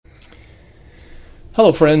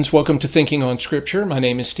Hello friends, welcome to Thinking on Scripture. My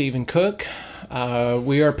name is Stephen Cook.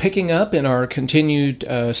 We are picking up in our continued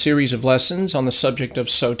series of lessons on the subject of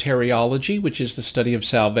Soteriology, which is the study of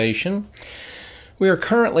salvation. We are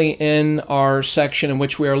currently in our section in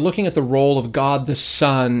which we are looking at the role of God the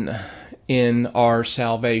Son in our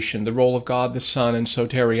salvation, the role of God the Son in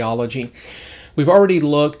soteriology. We've already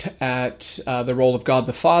looked at the role of God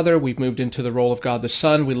the Father. We've moved into the role of God the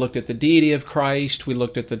Son. We looked at the deity of Christ. We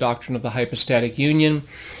looked at the doctrine of the hypostatic union.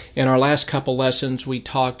 In our last couple lessons, we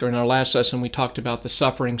talked about the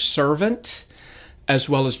suffering servant, as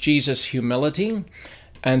well as Jesus' humility.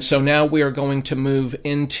 And so now we are going to move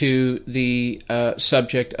into the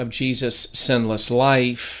subject of Jesus' sinless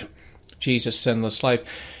life. Jesus' sinless life.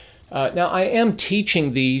 Now, I am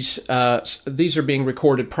teaching these. These are being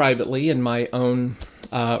recorded privately in my own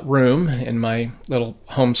room, in my little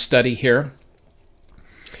home study here.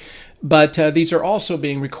 But these are also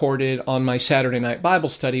being recorded on my Saturday night Bible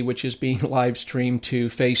study, which is being live streamed to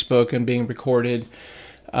Facebook and being recorded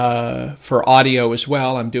for audio as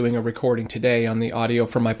well. I'm doing a recording today on the audio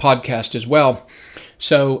for my podcast as well.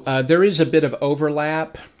 So there is a bit of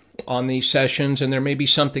overlap on these sessions, and there may be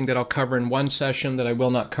something that I'll cover in one session that I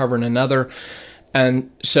will not cover in another.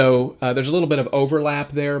 And so there's a little bit of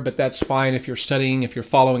overlap there, but that's fine if you're studying, if you're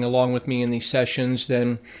following along with me in these sessions,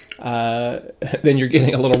 then you're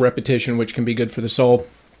getting a little repetition, which can be good for the soul.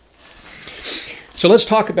 So let's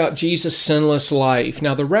talk about Jesus' sinless life.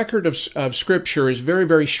 Now, the record of Scripture is very,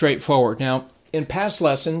 very straightforward. Now, in past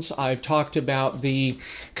lessons, I've talked about the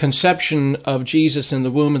conception of Jesus in the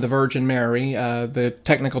womb of the Virgin Mary. The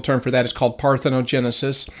technical term for that is called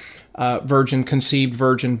parthenogenesis, virgin conceived,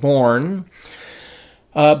 virgin born.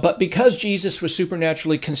 But because Jesus was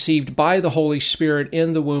supernaturally conceived by the Holy Spirit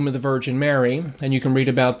in the womb of the Virgin Mary, and you can read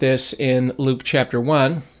about this in Luke chapter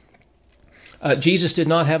 1, Jesus did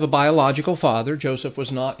not have a biological father. Joseph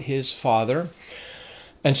was not his father.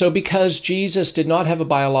 And so because Jesus did not have a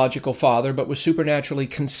biological father, but was supernaturally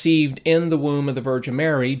conceived in the womb of the Virgin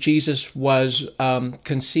Mary, Jesus was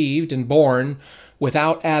conceived and born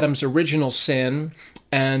without Adam's original sin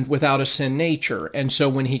and without a sin nature. And so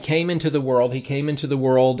when he came into the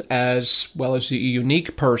world as well as a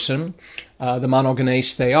unique person, the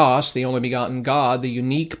monogenes theos, the only begotten God, the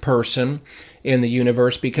unique person in the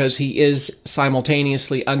universe, because he is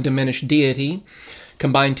simultaneously undiminished deity,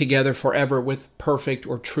 combined together forever with perfect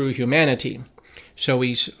or true humanity. So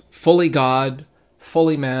he's fully God,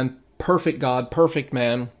 fully man, perfect God, perfect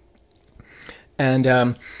man. And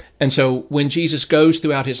so when Jesus goes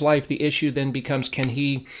throughout his life, the issue then becomes, can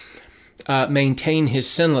he maintain his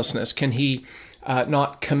sinlessness? Can he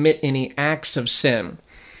not commit any acts of sin?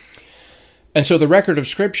 And so the record of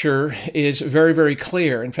Scripture is very, very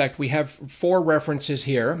clear. In fact, we have 4 references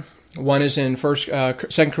here. One is in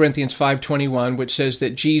 2 Corinthians 5:21, which says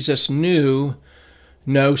that Jesus knew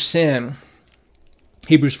no sin.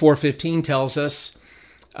 Hebrews 4:15 tells us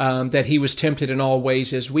that he was tempted in all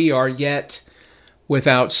ways as we are, yet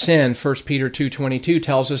without sin. 1 Peter 2:22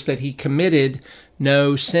 tells us that he committed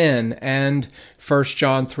no sin. And 1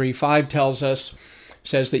 John 3:5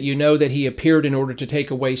 says that you know that he appeared in order to take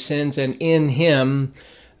away sins, and in him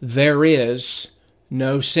there is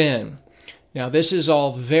no sin. Now, this is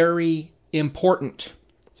all very important.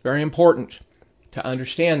 It's very important to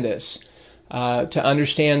understand this, to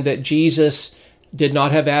understand that Jesus did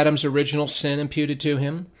not have Adam's original sin imputed to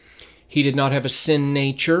him. He did not have a sin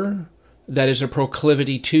nature, that is a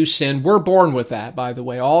proclivity to sin. We're born with that, by the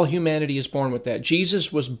way. All humanity is born with that.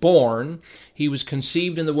 Jesus was born. He was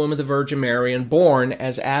conceived in the womb of the Virgin Mary and born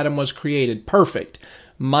as Adam was created, perfect,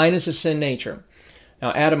 minus a sin nature.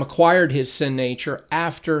 Now, Adam acquired his sin nature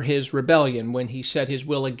after his rebellion, when he set his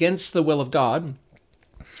will against the will of God,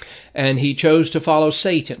 and he chose to follow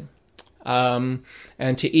Satan and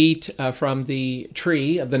to eat from the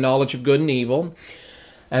tree of the knowledge of good and evil.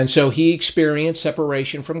 And so he experienced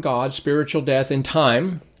separation from God, spiritual death in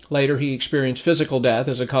time. Later, he experienced physical death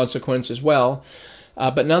as a consequence as well.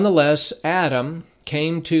 But nonetheless, Adam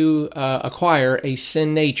came to acquire a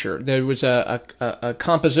sin nature. There was a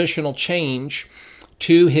compositional change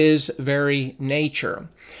to his very nature.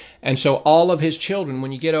 And so all of his children,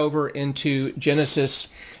 when you get over into Genesis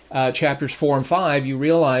chapters 4 and 5, you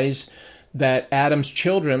realize that Adam's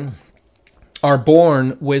children are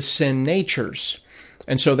born with sin natures.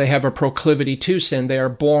 And so they have a proclivity to sin. They are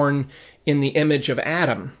born in the image of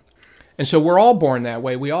Adam. And so we're all born that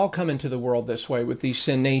way. We all come into the world this way with these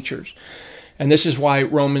sin natures. And this is why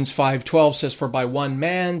Romans 5:12 says, for by one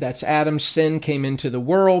man, that's Adam, sin came into the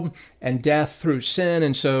world, and death through sin.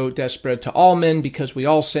 And so death spread to all men because we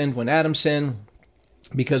all sinned when Adam sinned,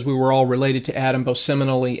 because we were all related to Adam both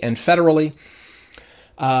seminally and federally.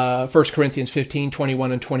 1 Corinthians 15,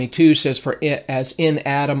 21 and 22 says, "For as in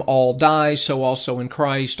Adam all die, so also in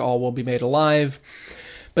Christ all will be made alive."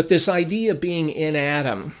 But this idea of being in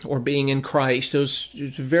Adam or being in Christ, those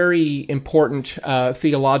very important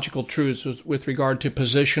theological truths with regard to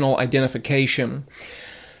positional identification.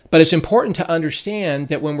 But it's important to understand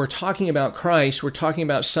that when we're talking about Christ, we're talking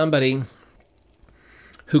about somebody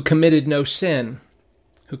who committed no sin,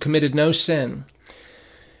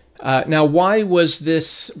 Now, why was the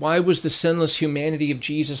sinless humanity of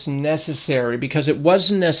Jesus necessary? Because it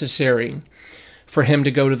wasn't necessary for him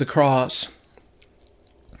to go to the cross.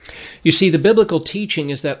 You see, the biblical teaching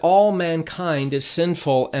is that all mankind is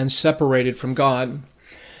sinful and separated from God.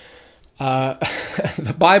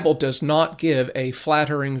 The Bible does not give a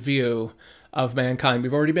flattering view of mankind.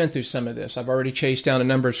 We've already been through some of this. I've already chased down a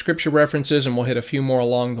number of scripture references, and we'll hit a few more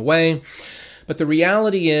along the way. But the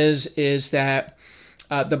reality is that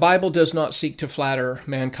the Bible does not seek to flatter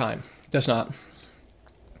mankind. It does not.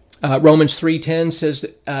 Romans 3:10 says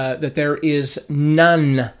that there is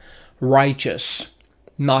none righteous,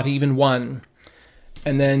 not even one.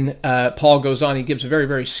 And then Paul goes on, he gives a very,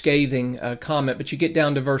 very scathing comment, but you get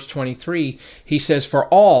down to verse 23, he says, "For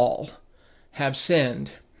all have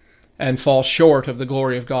sinned and fall short of the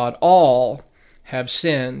glory of God." All have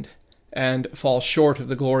sinned and fall short of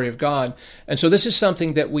the glory of God. And so this is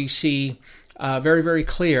something that we see very, very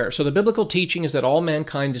clear. So the biblical teaching is that all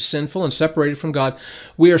mankind is sinful and separated from God.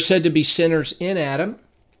 We are said to be sinners in Adam.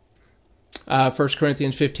 1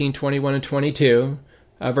 Corinthians 15, 21 and 22.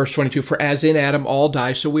 Verse 22, "For as in Adam all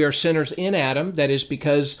die." So we are sinners in Adam. That is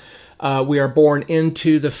because we are born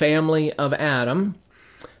into the family of Adam.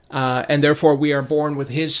 And therefore we are born with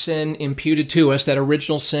his sin imputed to us. That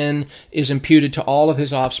original sin is imputed to all of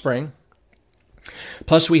his offspring.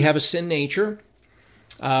 Plus we have a sin nature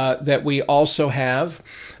that we also have.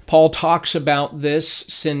 Paul talks about this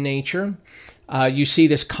sin nature. You see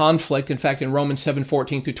this conflict. In fact, in Romans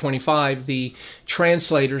 7:14 through 25, the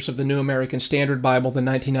translators of the New American Standard Bible, the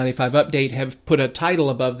 1995 update, have put a title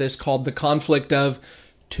above this called "The Conflict of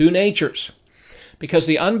Two Natures." Because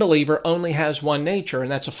the unbeliever only has one nature,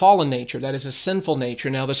 and that's a fallen nature. That is a sinful nature.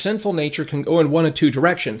 Now, the sinful nature can go in one of two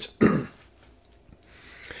directions.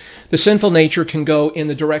 The sinful nature can go in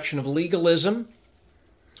the direction of legalism,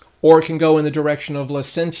 or it can go in the direction of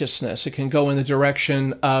licentiousness. It can go in the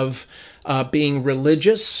direction of being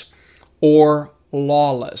religious or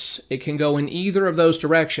lawless. It can go in either of those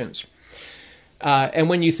directions. And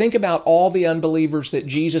when you think about all the unbelievers that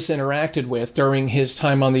Jesus interacted with during his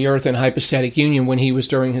time on the earth in hypostatic union, when he was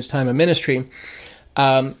during his time of ministry,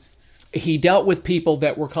 he dealt with people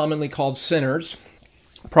that were commonly called sinners,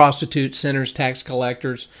 prostitutes, sinners, tax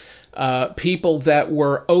collectors, people that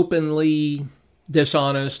were openly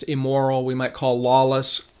dishonest, immoral, we might call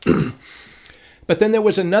lawless. But then there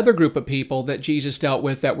was another group of people that Jesus dealt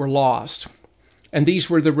with that were lost. And these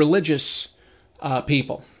were the religious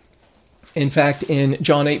people. In fact, in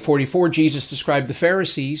John 8:44, Jesus described the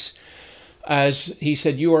Pharisees as, he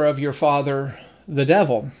said, "You are of your father, the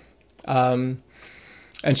devil." And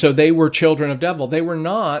so they were children of devil. They were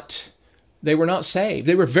not saved.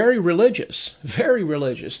 They were very religious, very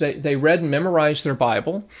religious. They read and memorized their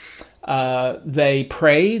Bible. They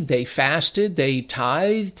prayed, they fasted, they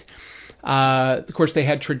tithed. Of course, they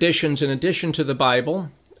had traditions in addition to the Bible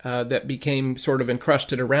that became sort of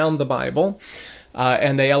encrusted around the Bible.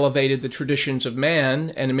 And they elevated the traditions of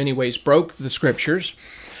man and in many ways broke the scriptures.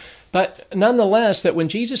 But nonetheless, that when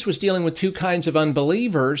Jesus was dealing with two kinds of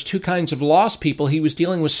unbelievers, two kinds of lost people, he was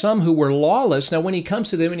dealing with some who were lawless. Now, when he comes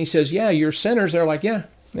to them and he says, "Yeah, you're sinners," they're like, yeah,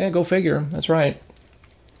 go figure. That's right.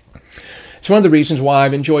 It's one of the reasons why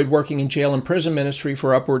I've enjoyed working in jail and prison ministry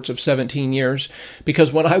for upwards of 17 years,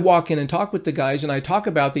 because when I walk in and talk with the guys and I talk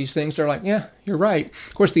about these things, they're like, yeah, you're right.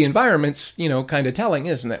 Of course, the environment's, kind of telling,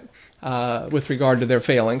 isn't it, with regard to their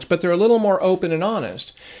failings, but they're a little more open and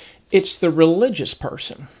honest. It's the religious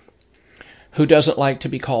person who doesn't like to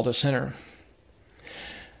be called a sinner,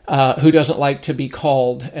 who doesn't like to be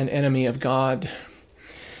called an enemy of God,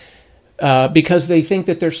 because they think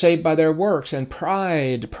that they're saved by their works. And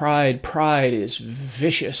pride is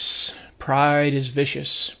vicious. Pride is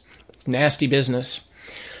vicious. It's nasty business.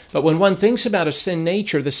 But when one thinks about a sin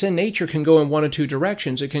nature, the sin nature can go in one of two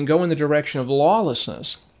directions. It can go in the direction of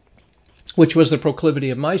lawlessness, which was the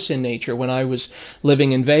proclivity of my sin nature when I was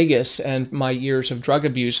living in Vegas and my years of drug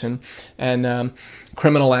abuse and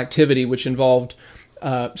criminal activity, which involved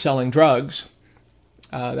selling drugs.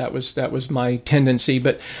 That was my tendency,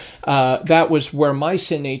 but that was where my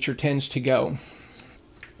sin nature tends to go.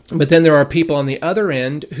 But then there are people on the other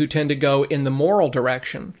end who tend to go in the moral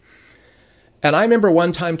direction. And I remember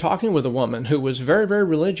one time talking with a woman who was very, very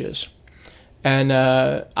religious. And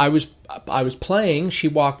I was playing. She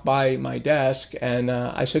walked by my desk, and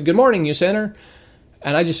I said, "Good morning, you sinner."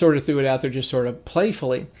 And I just sort of threw it out there, just sort of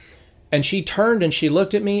playfully. And she turned and she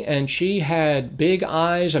looked at me, and she had big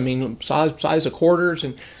eyes. I mean, size of quarters,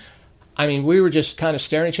 and I mean, we were just kind of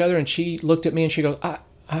staring at each other. And she looked at me and she goes,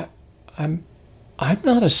 "I'm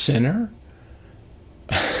not a sinner."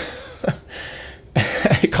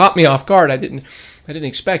 It caught me off guard. I didn't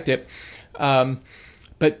expect it,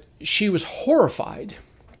 but she was horrified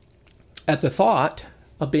at the thought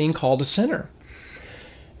of being called a sinner.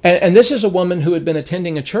 And this is a woman who had been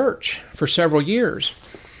attending a church for several years,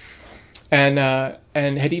 and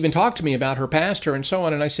had even talked to me about her pastor and so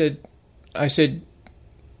on. And I said,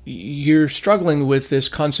 "You're struggling with this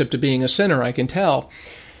concept of being a sinner, I can tell."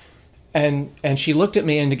 And she looked at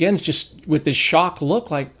me, and again, just with this shocked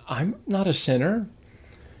look, like, "I'm not a sinner."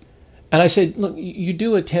 And I said, "Look, you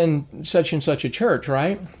do attend such and such a church,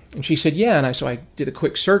 right?" And she said, "Yeah." And so I did a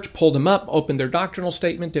quick search, pulled them up, opened their doctrinal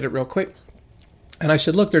statement, did it real quick. And I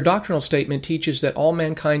said, "Look, their doctrinal statement teaches that all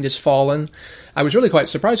mankind is fallen." I was really quite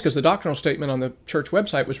surprised because the doctrinal statement on the church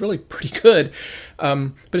website was really pretty good.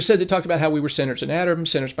 But it talked about how we were sinners in Adam,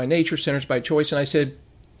 sinners by nature, sinners by choice. And I said,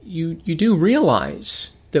 you do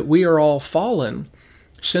realize that we are all fallen,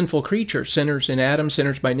 sinful creatures, sinners in Adam,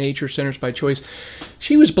 sinners by nature, sinners by choice.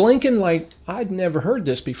 She was blinking like I'd never heard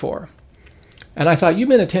this before. And I thought, you've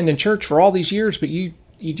been attending church for all these years, but you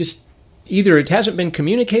just, either it hasn't been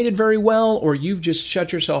communicated very well, or you've just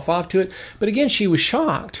shut yourself off to it. But again, she was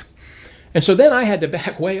shocked. And so then I had to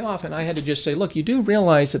back way off, and I had to just say, look, you do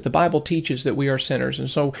realize that the Bible teaches that we are sinners. And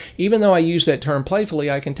so even though I use that term playfully,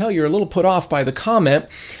 I can tell you're a little put off by the comment.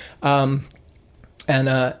 And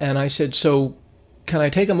I said, so can I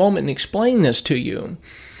take a moment and explain this to you,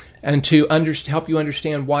 and to help you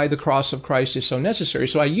understand why the cross of Christ is so necessary?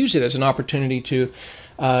 So I use it as an opportunity to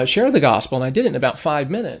share the gospel, and I did it in about 5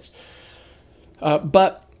 minutes.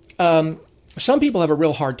 But some people have a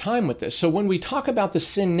real hard time with this. So when we talk about the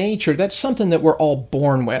sin nature, that's something that we're all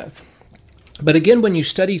born with. But again, when you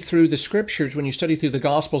study through the scriptures, when you study through the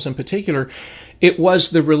gospels in particular, it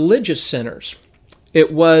was the religious sinners,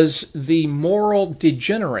 it was the moral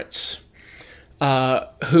degenerates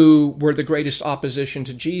who were the greatest opposition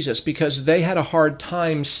to Jesus, because they had a hard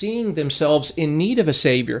time seeing themselves in need of a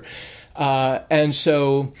Savior. And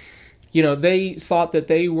so, they thought that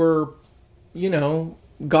they were,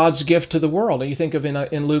 God's gift to the world. And you think of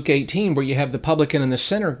in Luke 18, where you have the publican and the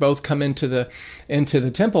sinner both come into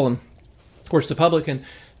the temple. And of course, the publican,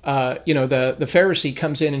 the Pharisee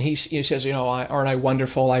comes in and he says, aren't I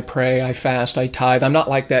wonderful? I pray, I fast, I tithe. I'm not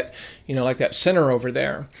like that, like that sinner over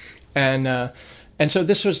there. And so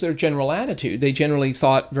this was their general attitude. They generally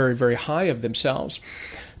thought very, very high of themselves.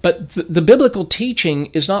 But the biblical teaching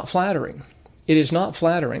is not flattering. It is not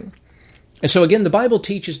flattering. And so again, the Bible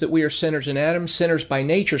teaches that we are sinners in Adam, sinners by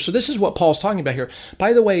nature. So this is what Paul's talking about here.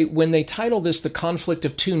 By the way, when they title this the conflict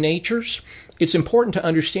of two natures, it's important to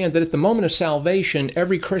understand that at the moment of salvation,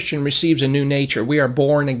 every Christian receives a new nature. We are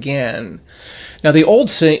born again. Now, the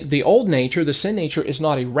old nature, the sin nature, is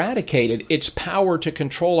not eradicated. Its power to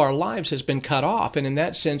control our lives has been cut off. And in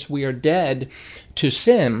that sense, we are dead to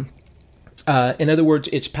sin. In other words,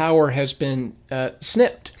 its power has been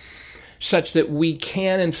snipped, such that we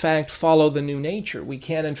can, in fact, follow the new nature. We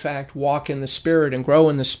can, in fact, walk in the Spirit and grow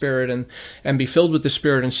in the Spirit and be filled with the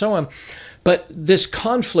Spirit and so on. But this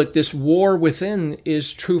conflict, this war within,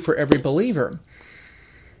 is true for every believer.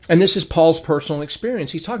 And this is Paul's personal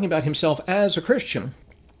experience. He's talking about himself as a Christian,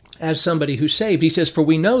 as somebody who's saved. He says, "For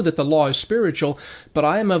we know that the law is spiritual, but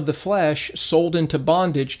I am of the flesh, sold into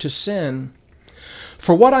bondage to sin.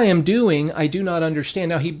 For what I am doing, I do not understand."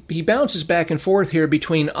 Now, he bounces back and forth here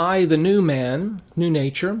between I, the new man, new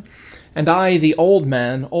nature, and I, the old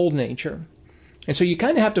man, old nature. And so you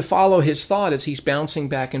kind of have to follow his thought as he's bouncing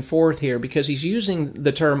back and forth here, because he's using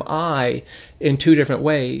the term I in two different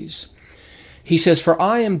ways. He says, for what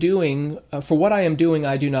I am doing,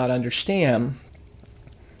 I do not understand.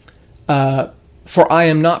 For I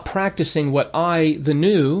am not practicing what I, the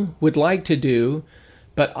new, would like to do,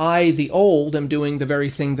 but I, the old, am doing the very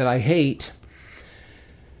thing that I hate.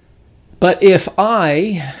 But if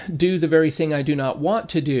I do the very thing I do not want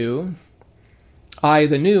to do, I,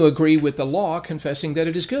 the new, agree with the law, confessing that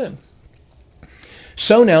it is good.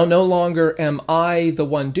 So now no longer am I the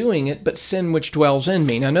one doing it, but sin which dwells in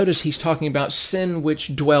me. Now notice he's talking about sin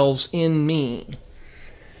which dwells in me.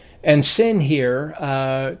 And sin here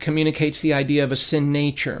communicates the idea of a sin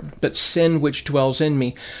nature, but sin which dwells in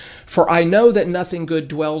me. For I know that nothing good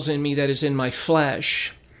dwells in me that is in my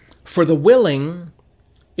flesh. For the willing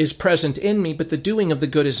is present in me, but the doing of the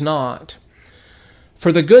good is not.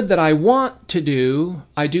 For the good that I want to do,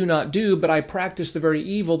 I do not do, but I practice the very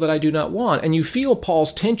evil that I do not want. And you feel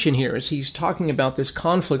Paul's tension here as he's talking about this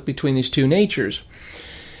conflict between these two natures.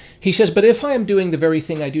 He says, but if I am doing the very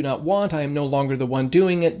thing I do not want, I am no longer the one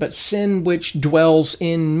doing it, but sin which dwells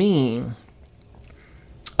in me.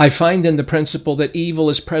 I find then the principle that evil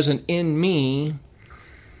is present in me,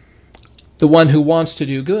 the one who wants to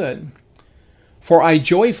do good. For I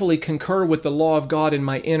joyfully concur with the law of God in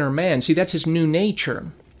my inner man. See, that's his new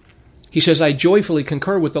nature. He says, I joyfully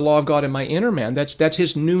concur with the law of God in my inner man. That's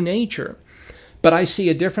his new nature. But I see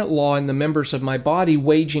a different law in the members of my body,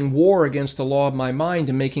 waging war against the law of my mind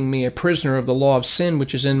and making me a prisoner of the law of sin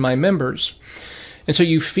which is in my members. And so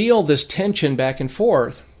you feel this tension back and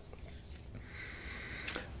forth.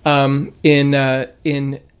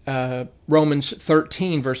 In Romans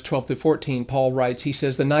 13, verse 12 through 14, Paul writes, he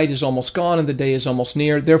says, the night is almost gone and the day is almost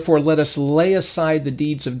near. Therefore, let us lay aside the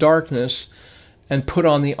deeds of darkness and put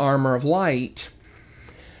on the armor of light.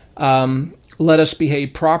 Let us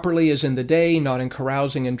behave properly as in the day, not in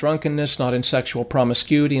carousing and drunkenness, not in sexual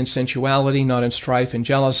promiscuity and sensuality, not in strife and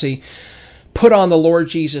jealousy. Put on the Lord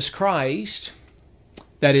Jesus Christ,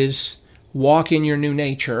 that is, walk in your new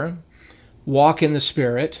nature, walk in the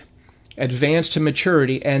Spirit, advance to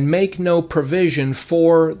maturity, and make no provision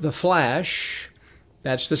for the flesh,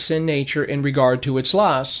 that's the sin nature, in regard to its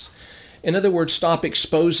lusts. In other words, stop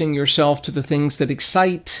exposing yourself to the things that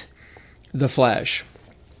excite the flesh.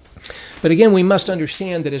 But again, we must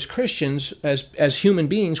understand that as Christians, as human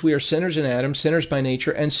beings, we are sinners in Adam, sinners by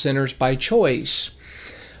nature, and sinners by choice.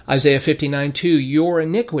 Isaiah 59:2, your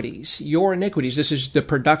iniquities, this is the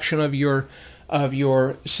production of your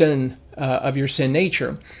sin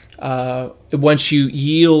nature. Once you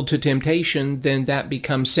yield to temptation, then that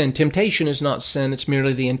becomes sin. Temptation is not sin, it's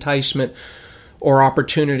merely the enticement or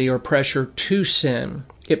opportunity or pressure to sin.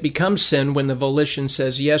 It becomes sin when the volition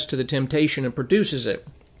says yes to the temptation and produces it.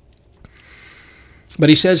 But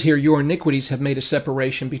he says here, your iniquities have made a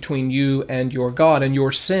separation between you and your God, and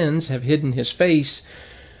your sins have hidden his face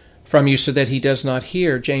from you so that he does not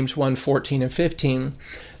hear. James 1:14 and 15.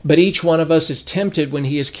 But each one of us is tempted when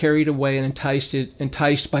he is carried away and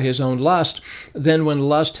enticed by his own lust. Then when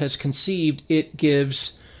lust has conceived, it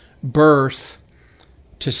gives birth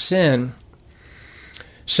to sin.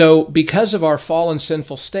 So because of our fallen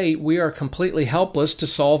sinful state, we are completely helpless to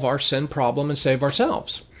solve our sin problem and save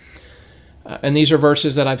ourselves. And these are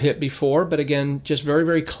verses that I've hit before, but again, just very,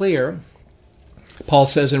 very clear. Paul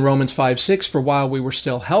says in Romans 5:6, for while we were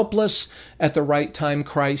still helpless, at the right time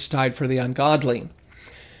Christ died for the ungodly.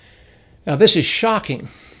 Now this is shocking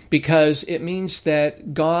because it means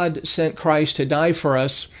that God sent Christ to die for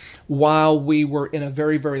us while we were in a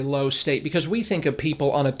very, very low state. Because we think of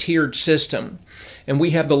people on a tiered system, and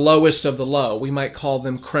we have the lowest of the low. We might call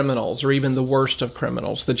them criminals, or even the worst of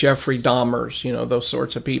criminals, the Jeffrey Dahmers, those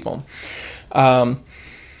sorts of people. But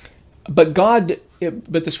the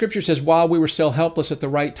Scripture says, while we were still helpless, at the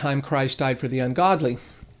right time Christ died for the ungodly.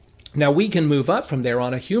 Now, we can move up from there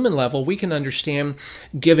on a human level. We can understand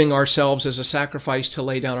giving ourselves as a sacrifice to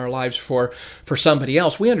lay down our lives for somebody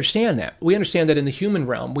else. We understand that. We understand that in the human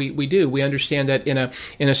realm. We do. We understand that in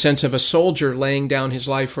a sense of a soldier laying down his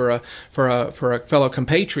life for a fellow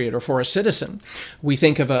compatriot or for a citizen. We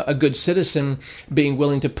think of a good citizen being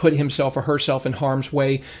willing to put himself or herself in harm's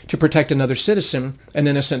way to protect another citizen, an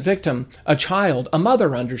innocent victim. A child, a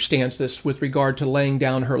mother understands this with regard to laying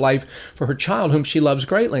down her life for her child whom she loves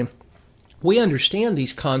greatly. We understand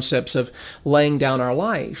these concepts of laying down our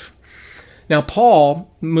life. Now, Paul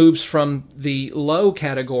moves from the low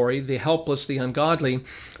category, the helpless, the ungodly,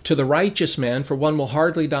 to the righteous man. For one will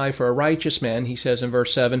hardly die for a righteous man, he says in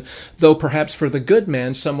verse 7, though perhaps for the good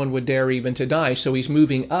man someone would dare even to die. So he's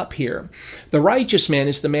moving up here. The righteous man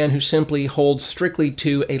is the man who simply holds strictly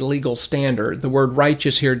to a legal standard. The word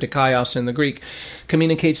righteous here, dikaios in the Greek,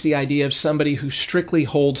 communicates the idea of somebody who strictly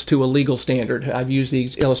holds to a legal standard. I've used the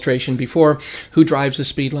illustration before, who drives the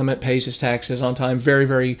speed limit, pays his taxes on time, very,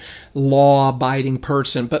 very law-abiding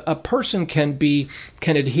person. But a person can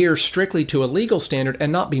adhere strictly to a legal standard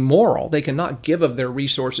and not be moral. They cannot give of their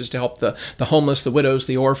resources to help the homeless, the widows,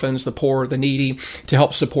 the orphans, the poor, the needy, to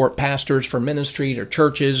help support pastors for ministry or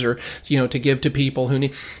churches, or to give to people who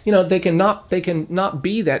need. They cannot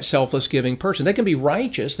be that selfless giving person. They can be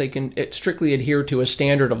righteous. They can strictly adhere to a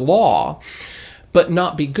standard of law, but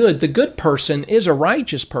not be good. The good person is a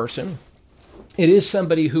righteous person. It is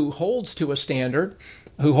somebody who holds to a standard,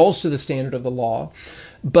 who holds to the standard of the law,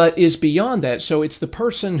 but is beyond that. So it's the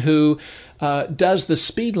person who does the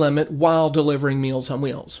speed limit while delivering Meals on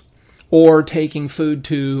Wheels, or taking food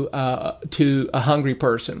to a hungry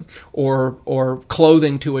person, or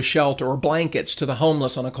clothing to a shelter, or blankets to the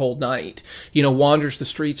homeless on a cold night. Wanders the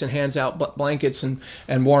streets and hands out blankets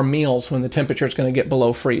and warm meals when the temperature is going to get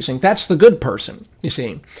below freezing. That's the good person, you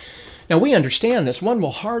see. Now, we understand this. One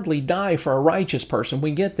will hardly die for a righteous person.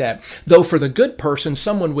 We get that. Though for the good person,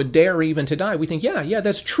 someone would dare even to die. We think, yeah,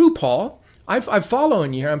 that's true, Paul. I'm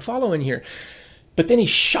following you here. I'm following here. But then he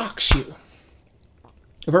shocks you.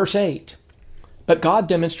 Verse 8. But God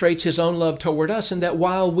demonstrates his own love toward us in that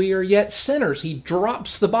while we are yet sinners, he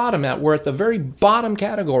drops the bottom out. We're at the very bottom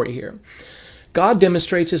category here. God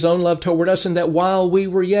demonstrates his own love toward us in that while we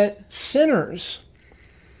were yet sinners,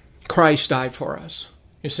 Christ died for us,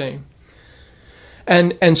 you see.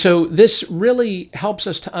 And so this really helps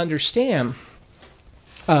us to understand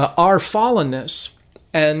our fallenness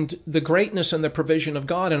and the greatness and the provision of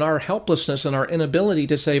God, and our helplessness and our inability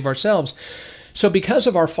to save ourselves. So because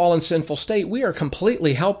of our fallen sinful state, we are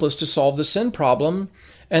completely helpless to solve the sin problem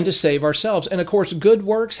and to save ourselves. And of course, good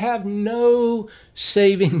works have no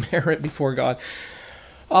saving merit before God.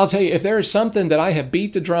 I'll tell you, if there is something that I have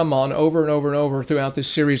beat the drum on over and over and over throughout this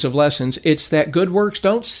series of lessons, it's that good works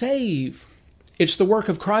don't save. It's the work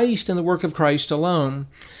of Christ and the work of Christ alone.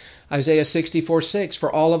 Isaiah 64:6, for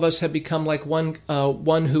all of us have become like one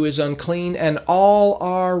who is unclean, and all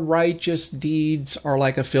our righteous deeds are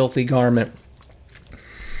like a filthy garment.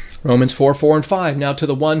 Romans 4:4 and 5, now to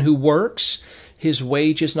the one who works, his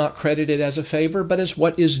wage is not credited as a favor, but as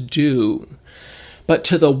what is due. But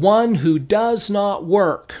to the one who does not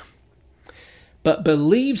work, but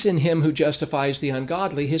believes in him who justifies the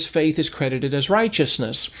ungodly, his faith is credited as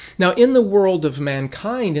righteousness. Now, in the world of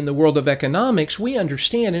mankind, in the world of economics, we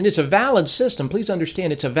understand, and it's a valid system, please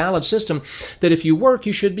understand, it's a valid system, that if you work,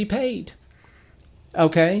 you should be paid.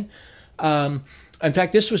 Okay? In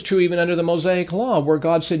fact, this was true even under the Mosaic Law, where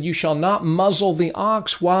God said, you shall not muzzle the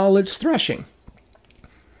ox while it's threshing.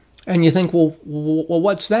 And you think, well,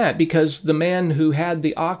 what's that? Because the man who had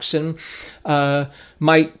the oxen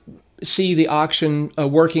might see the oxen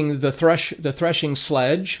working the threshing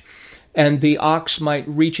sledge, and the ox might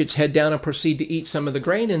reach its head down and proceed to eat some of the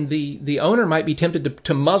grain, and the owner might be tempted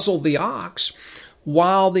to muzzle the ox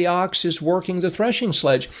while the ox is working the threshing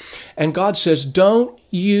sledge. And God says, don't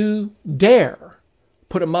you dare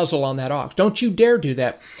put a muzzle on that ox. Don't you dare do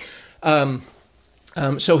that.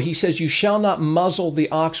 So he says, you shall not muzzle the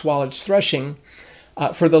ox while it's threshing.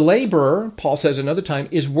 For the laborer, Paul says another time,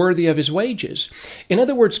 is worthy of his wages. In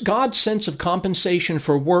other words, God's sense of compensation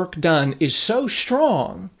for work done is so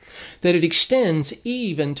strong that it extends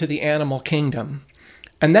even to the animal kingdom.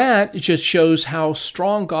 And that just shows how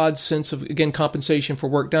strong God's sense of, again, compensation for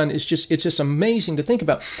work done is. It's just amazing to think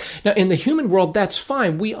about. Now, in the human world, that's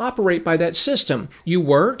fine. We operate by that system. You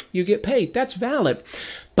work, you get paid. That's valid.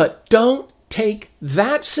 But don't take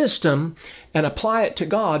that system and apply it to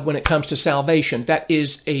God when it comes to salvation. That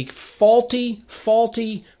is a faulty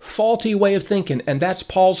way of thinking. And that's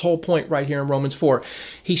Paul's whole point right here in Romans 4.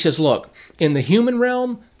 He says, look, in the human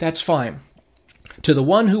realm, that's fine. To the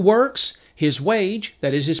one who works, his wage,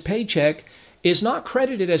 that is his paycheck, is not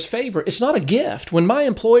credited as favor. It's not a gift. When my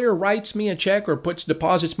employer writes me a check or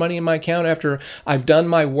deposits money in my account after I've done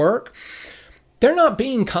my work, they're not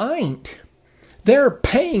being kind. They're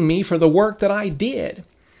paying me for the work that I did.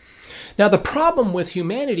 Now, the problem with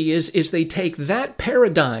humanity is they take that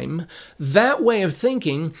paradigm, that way of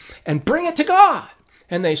thinking, and bring it to God.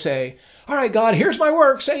 And they say, all right, God, here's my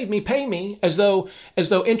work. Save me, pay me, as though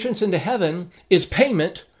entrance into heaven is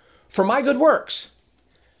payment for my good works.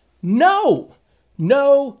 No.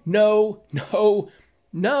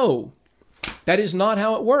 That is not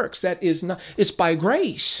how it works. That is not. It's by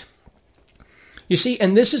grace. You see,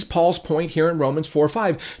 and this is Paul's point here in Romans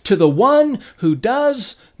 4:5. To the one who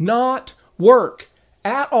does not work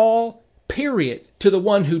at all, period. To the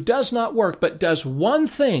one who does not work, but does one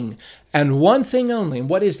thing, and one thing only. And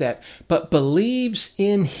what is that? But believes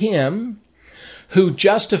in him who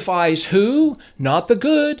justifies who? Not the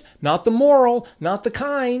good, not the moral, not the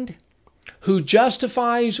kind. Who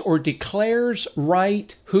justifies or declares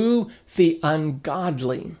right who? The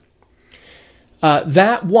ungodly.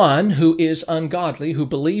 That one who is ungodly, who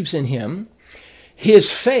believes in him,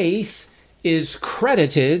 his faith is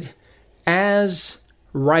credited as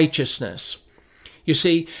righteousness. You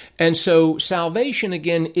see, and so salvation,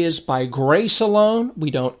 again, is by grace alone. We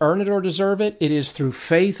don't earn it or deserve it. It is through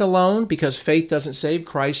faith alone, because faith doesn't save,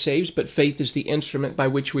 Christ saves, but faith is the instrument by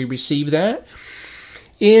which we receive that.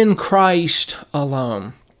 In Christ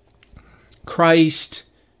alone. Christ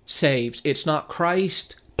saves. It's not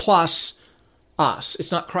Christ plus us.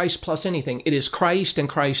 It's not Christ plus anything. It is Christ and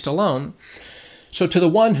Christ alone. So to the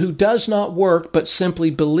one who does not work, but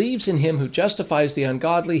simply believes in him who justifies the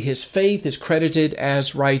ungodly, his faith is credited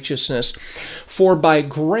as righteousness. For by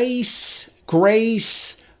grace,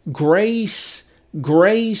 grace, grace,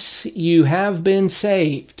 grace, you have been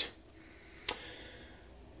saved.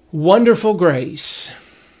 Wonderful grace,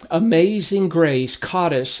 amazing grace,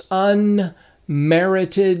 charis, unmerited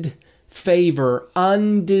favor,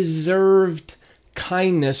 undeserved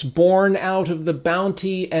kindness, born out of the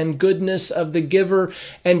bounty and goodness of the giver,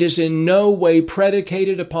 and is in no way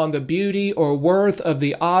predicated upon the beauty or worth of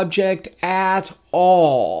the object at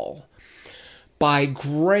all. By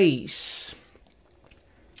grace,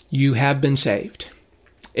 you have been saved.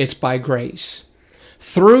 It's by grace.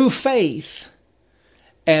 Through faith.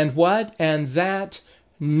 And what? And that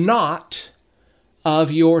not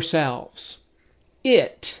of yourselves.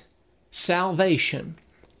 It, salvation,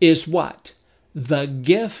 is what? The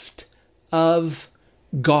gift of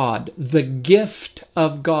God. The gift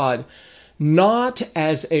of God. Not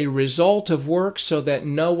as a result of works so that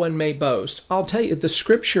no one may boast. I'll tell you, the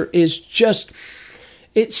scripture is just,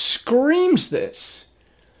 it screams this.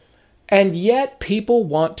 And yet people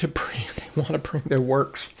want to bring their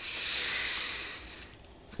works.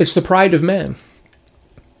 It's the pride of man.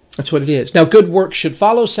 That's what it is. Now, good works should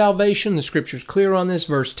follow salvation. The scripture's clear on this.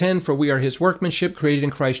 Verse 10, for we are his workmanship, created in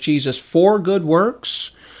Christ Jesus for good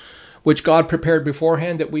works, which God prepared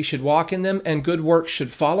beforehand that we should walk in them, and good works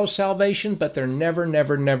should follow salvation, but they're never,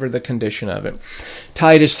 never, never the condition of it.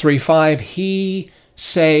 Titus 3:5, he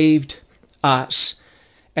saved us.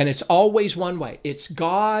 And it's always one way. It's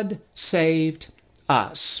God saved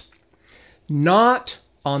us. Not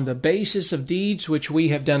on the basis of deeds which we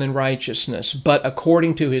have done in righteousness, but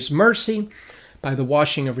according to his mercy, by the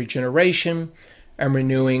washing of regeneration and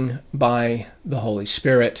renewing by the Holy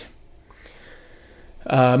Spirit.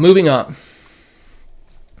 Moving on.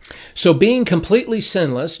 So being completely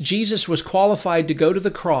sinless, Jesus was qualified to go to the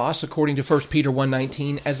cross, according to 1 Peter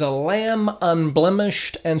 1:19, as a lamb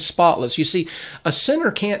unblemished and spotless. You see, a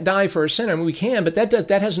sinner can't die for a sinner. I mean, we can, but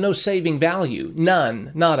that has no saving value.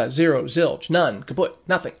 None. Nada. Zero. Zilch. None. Kaput.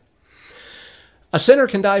 Nothing. A sinner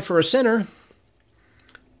can die for a sinner,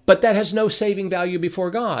 but that has no saving value before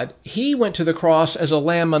God. He went to the cross as a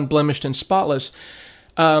lamb unblemished and spotless,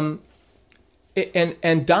 and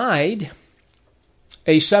died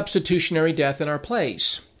a substitutionary death in our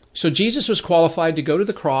place. So Jesus was qualified to go to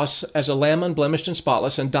the cross as a lamb unblemished and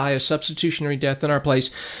spotless and die a substitutionary death in our place.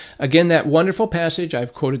 Again, that wonderful passage,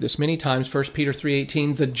 I've quoted this many times, 1 Peter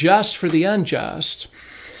 3:18, the just for the unjust,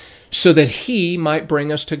 so that he might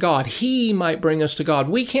bring us to God. He might bring us to God.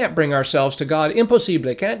 We can't bring ourselves to God.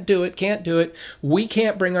 Impossible. Can't do it. Can't do it. We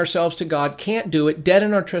can't bring ourselves to God. Can't do it. Dead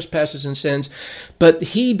in our trespasses and sins. But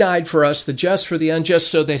he died for us, the just for the unjust,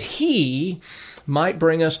 so that he might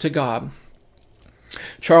bring us to God.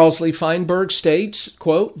 Charles Lee Feinberg states,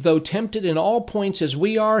 quote, though tempted in all points as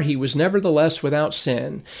we are, he was nevertheless without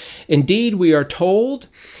sin. Indeed, we are told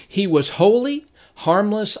he was holy,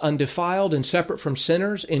 harmless, undefiled, and separate from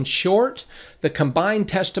sinners. In short, the combined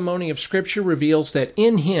testimony of Scripture reveals that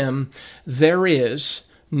in him there is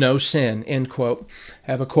no sin, end quote.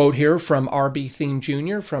 I have a quote here from R.B. Thieme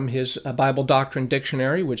Jr. from his Bible Doctrine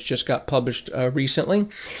Dictionary, which just got published recently.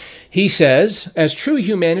 He says, as true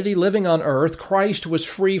humanity living on earth, Christ was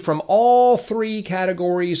free from all three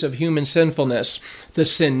categories of human sinfulness: the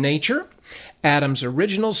sin nature, Adam's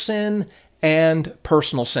original sin, and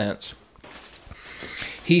personal sins.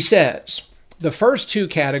 He says, the first two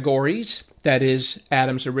categories, that is,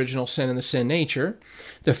 Adam's original sin and the sin nature,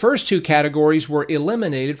 the first two categories were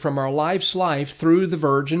eliminated from our life's life through the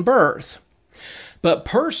virgin birth. But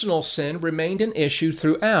personal sin remained an issue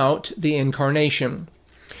throughout the Incarnation.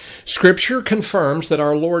 Scripture confirms that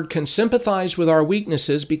our Lord can sympathize with our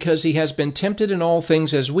weaknesses because he has been tempted in all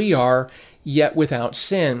things as we are, yet without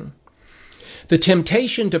sin. The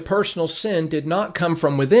temptation to personal sin did not come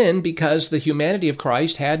from within because the humanity of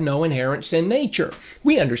Christ had no inherent sin nature.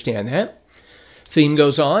 We understand that. Thieme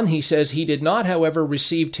goes on, he says, he did, however,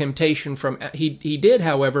 receive temptation from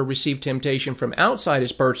outside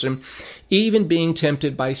his person, even being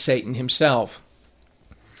tempted by Satan himself.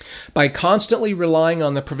 By constantly relying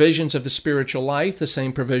on the provisions of the spiritual life, the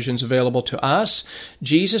same provisions available to us,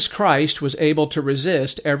 Jesus Christ was able to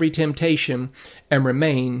resist every temptation and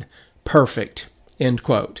remain perfect, end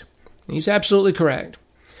quote. He's absolutely correct.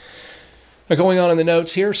 Now, going on in the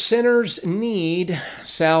notes here, sinners need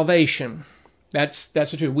salvation. That's the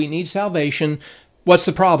truth. We need salvation. What's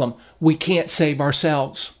the problem? We can't save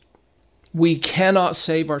ourselves. We cannot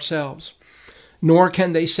save ourselves, nor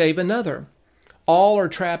can they save another. All are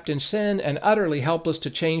trapped in sin and utterly helpless to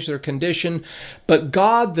change their condition. But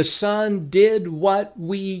God the Son did what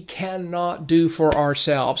we cannot do for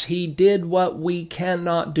ourselves. He did what we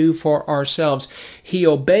cannot do for ourselves. He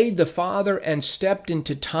obeyed the Father and stepped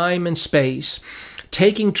into time and space,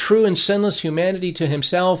 taking true and sinless humanity to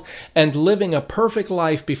himself and living a perfect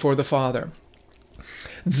life before the Father.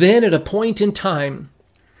 Then at a point in time,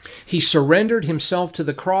 he surrendered himself to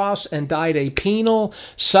the cross and died a penal,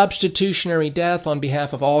 substitutionary death on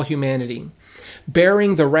behalf of all humanity,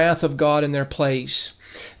 bearing the wrath of God in their place.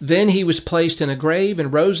 Then he was placed in a grave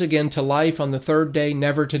and rose again to life on the third day,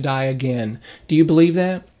 never to die again. Do you believe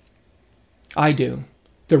that? I do.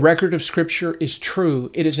 The record of Scripture is true.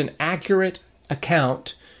 It is an accurate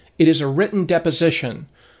account. It is a written deposition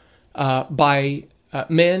by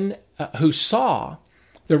men who saw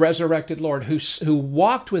the resurrected Lord, who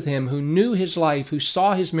walked with him, who knew his life, who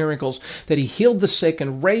saw his miracles, that he healed the sick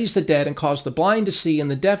and raised the dead and caused the blind to see and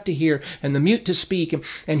the deaf to hear and the mute to speak.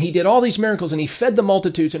 And he did all these miracles, and he fed the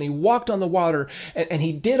multitudes, and he walked on the water, and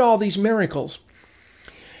he did all these miracles.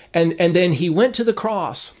 And then he went to the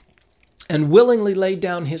cross and willingly laid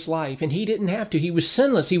down his life, and he didn't have to. He was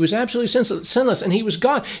sinless. He was absolutely sinless, and he was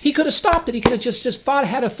God. He could have stopped it. He could have just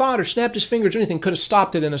had a thought or snapped his fingers or anything, could have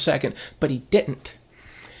stopped it in a second, but he didn't.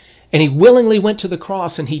 And he willingly went to the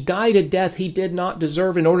cross, and he died a death he did not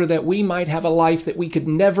deserve in order that we might have a life that we could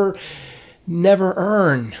never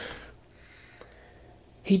earn.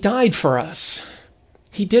 He died for us.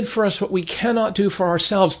 He did for us what we cannot do for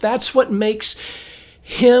ourselves. That's what makes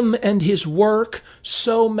him and his work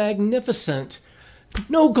so magnificent.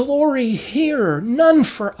 No glory here, none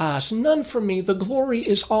for us, none for me. The glory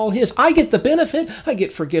is all his. I get the benefit. I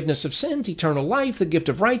get forgiveness of sins, eternal life, the gift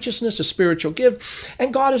of righteousness, a spiritual gift,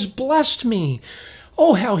 and God has blessed me.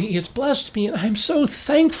 Oh, how he has blessed me, and I'm so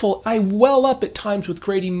thankful. I well up at times with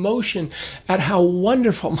great emotion at how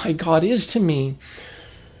wonderful my God is to me.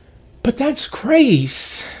 But that's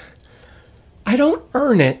grace. I don't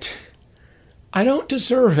earn it. I don't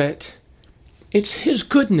deserve it. It's his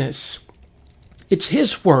goodness. It's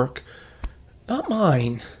his work, not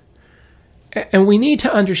mine. And we need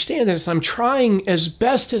to understand this. I'm trying as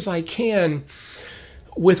best as I can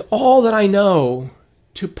with all that I know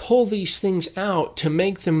to pull these things out, to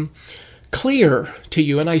make them clear to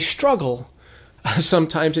you. And I struggle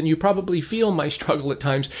sometimes, and you probably feel my struggle at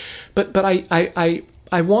times. But I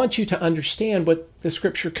want you to understand what the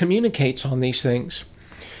Scripture communicates on these things.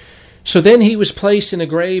 So then he was placed in a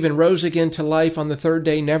grave and rose again to life on the third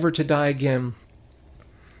day, never to die again.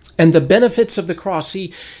 And the benefits of the cross,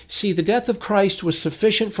 see, the death of Christ was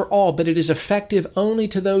sufficient for all, but it is effective only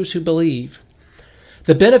to those who believe.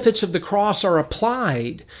 The benefits of the cross are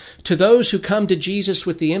applied to those who come to Jesus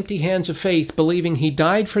with the empty hands of faith, believing he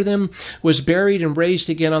died for them, was buried, and raised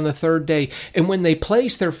again on the third day. And when they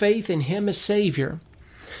place their faith in him as Savior,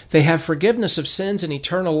 they have forgiveness of sins and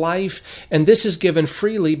eternal life, and this is given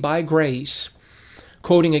freely by grace.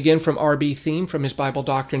 Quoting again from R.B. Thieme from his Bible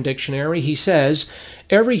Doctrine Dictionary, he says,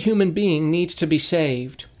 "Every human being needs to be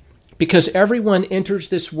saved because everyone enters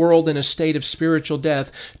this world in a state of spiritual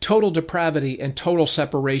death, total depravity, and total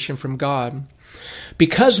separation from God.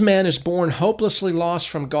 Because man is born hopelessly lost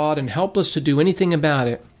from God and helpless to do anything about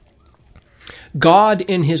it, God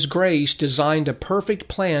in his grace designed a perfect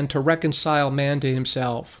plan to reconcile man to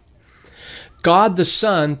himself. God the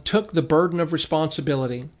Son took the burden of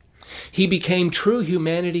responsibility. He became true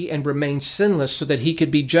humanity and remained sinless so that he could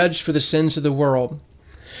be judged for the sins of the world.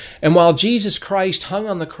 And while Jesus Christ hung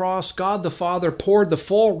on the cross, God the Father poured the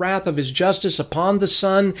full wrath of his justice upon the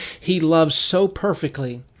Son he loves so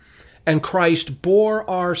perfectly. And Christ bore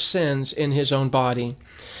our sins in his own body.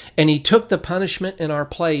 And he took the punishment in our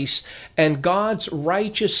place. And God's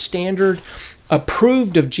righteous standard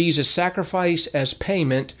approved of Jesus' sacrifice as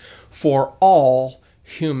payment for all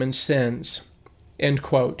human sins." End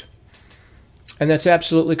quote. And that's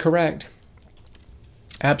absolutely correct.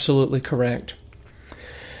 Absolutely correct.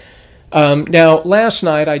 Now, last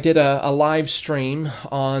night I did a live stream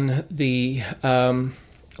on the,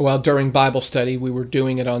 during Bible study. We were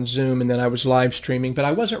doing it on Zoom, and then I was live streaming, but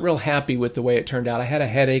I wasn't real happy with the way it turned out. I had a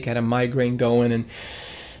headache, had a migraine going, and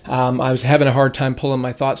I was having a hard time pulling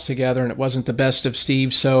my thoughts together, and it wasn't the best of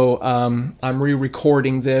Steve, so I'm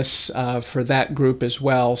re-recording this for that group as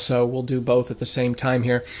well, so we'll do both at the same time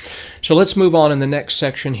here. So let's move on in the next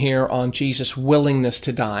section here on Jesus' willingness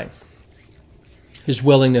to die. His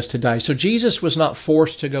willingness to die. So Jesus was not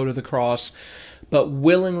forced to go to the cross, but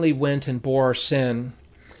willingly went and bore our sin.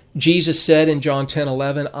 Jesus said in John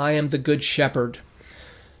 10:11, "I am the good shepherd.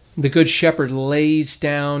 The good shepherd lays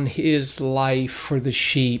down his life for the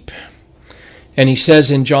sheep." And he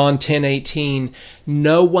says in John 10:18,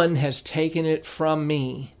 "No one has taken it from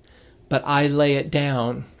me, but I lay it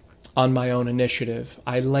down on my own initiative."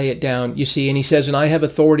 I lay it down. You see, and he says, "And I have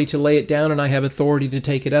authority to lay it down, and I have authority to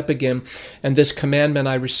take it up again. And this commandment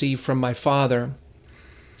I received from my Father."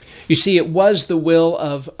 You see, it was the will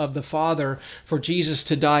of the Father for Jesus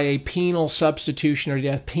to die a penal substitutionary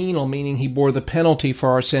death. Penal meaning he bore the penalty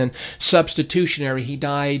for our sin. Substitutionary, he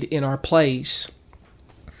died in our place.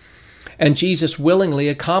 And Jesus willingly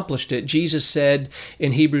accomplished it. Jesus said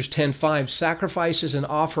in Hebrews 10:5, "Sacrifices and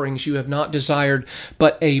offerings you have not desired,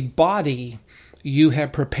 but a body you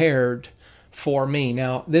have prepared for me."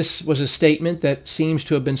 Now, this was a statement that seems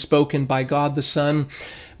to have been spoken by God the Son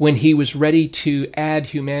when he was ready to add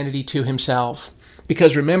humanity to himself.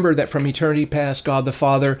 Because remember that from eternity past, God the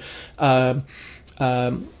Father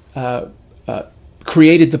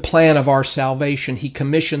created the plan of our salvation. He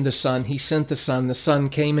commissioned the Son. He sent the Son. The Son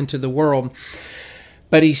came into the world.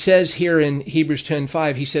 But he says here in Hebrews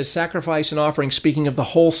 10:5, he says, "Sacrifice and offerings," speaking of the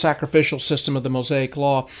whole sacrificial system of the Mosaic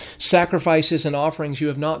Law, "sacrifices and offerings you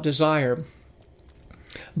have not desired,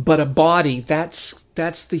 but a body." That's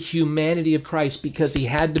the humanity of Christ, because he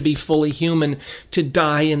had to be fully human to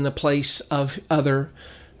die in the place of other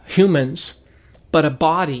humans. But a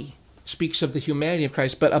body speaks of the humanity of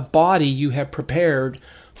Christ. "But a body you have prepared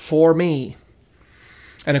for me."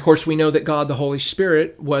 And of course, we know that God the Holy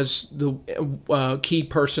Spirit was the key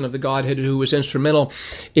person of the Godhead who was instrumental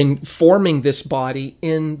in forming this body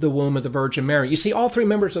in the womb of the Virgin Mary. You see, all three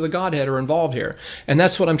members of the Godhead are involved here. And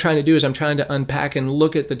that's what I'm trying to do, is I'm trying to unpack and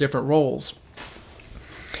look at the different roles.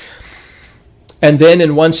 And then,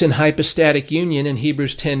 and once in hypostatic union, in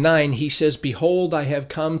Hebrews 10:9, he says, "Behold, I have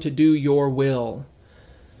come to do your will."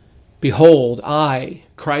 Behold, I,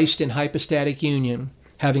 Christ in hypostatic union,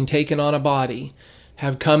 having taken on a body,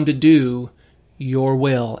 have come to do your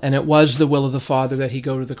will. And it was the will of the Father that he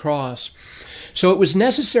go to the cross. So it was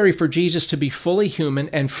necessary for Jesus to be fully human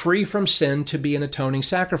and free from sin to be an atoning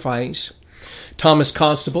sacrifice. Thomas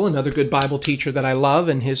Constable, another good Bible teacher that I love,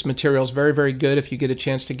 and his material is very, very good. If you get a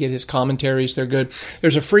chance to get his commentaries, they're good.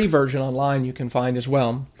 There's a free version online you can find as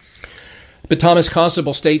well. But Thomas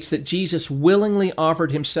Constable states that Jesus willingly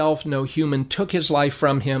offered himself. No human took his life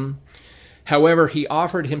from him. However, he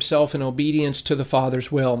offered himself in obedience to the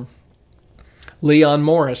Father's will. Leon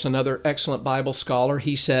Morris, another excellent Bible scholar,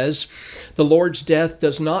 he says, "The Lord's death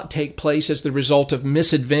does not take place as the result of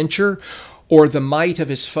misadventure or the might of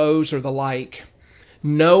his foes or the like.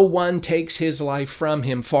 No one takes his life from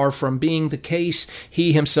him. Far from being the case,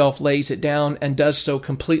 he himself lays it down and does so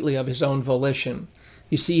completely of his own volition."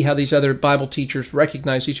 You see how these other Bible teachers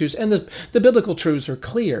recognize these truths, and the biblical truths are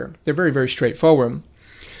clear. They're very, very straightforward.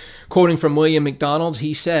 Quoting from William MacDonald,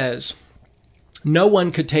 he says, "No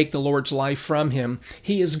one could take the Lord's life from him.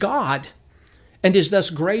 He is God, and is thus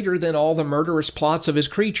greater than all the murderous plots of his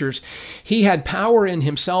creatures. He had power in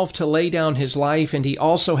himself to lay down his life, and he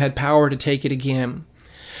also had power to take it again.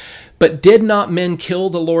 But did not men kill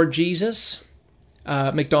the Lord Jesus?"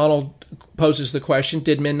 MacDonald poses the question,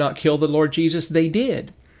 did men not kill the Lord Jesus? They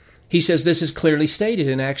did. He says this is clearly stated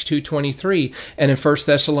in Acts 2:23 and in 1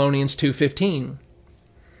 Thessalonians 2:15.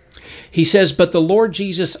 He says, "But the Lord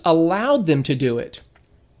Jesus allowed them to do it,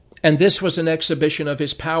 and this was an exhibition of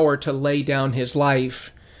his power to lay down his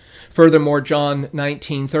life. Furthermore, John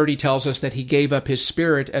 19:30 tells us that he gave up his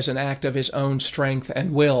spirit as an act of his own strength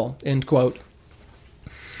and will," end quote.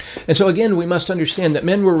 And so again, we must understand that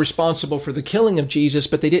men were responsible for the killing of Jesus,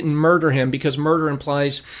 but they didn't murder him, because murder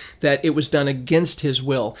implies that it was done against his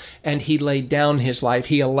will, and he laid down his life.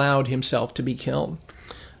 He allowed himself to be killed.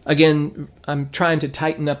 Again, I'm trying to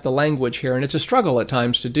tighten up the language here, and it's a struggle at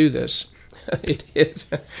times to do this. It is.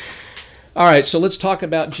 All right, so let's talk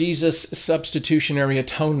about Jesus' substitutionary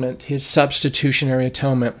atonement, his substitutionary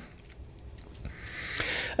atonement.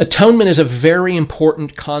 Atonement is a very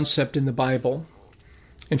important concept in the Bible.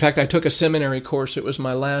 In fact, I took a seminary course. It was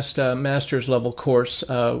my last master's level course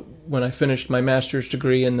when I finished my master's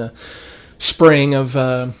degree in the spring of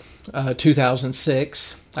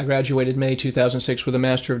 2006. I graduated May 2006 with a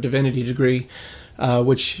Master of Divinity degree,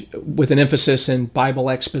 which with an emphasis in Bible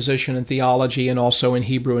exposition and theology, and also in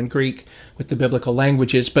Hebrew and Greek with the biblical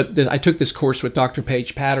languages. But I took this course with Dr.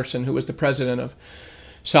 Paige Patterson, who was the president of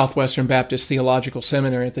Southwestern Baptist Theological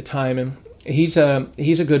Seminary at the time, and he's a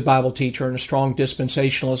good Bible teacher and a strong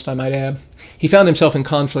dispensationalist, I might add. He found himself in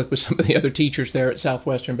conflict with some of the other teachers there at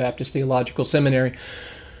Southwestern Baptist Theological Seminary,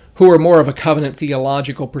 who were more of a covenant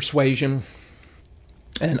theological persuasion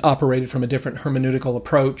and operated from a different hermeneutical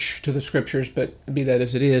approach to the Scriptures, but be that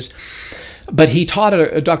as it is. But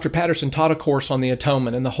Dr. Patterson taught a course on the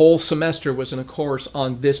atonement, and the whole semester was in a course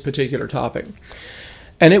on this particular topic.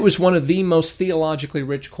 And it was one of the most theologically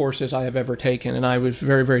rich courses I have ever taken, and I was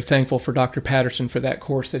very, very thankful for Dr. Patterson for that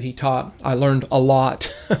course that he taught. I learned a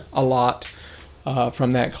lot,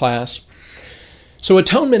 from that class. So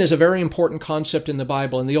atonement is a very important concept in the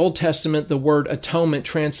Bible. In the Old Testament, the word atonement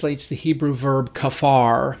translates the Hebrew verb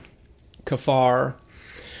kafar,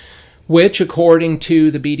 which, according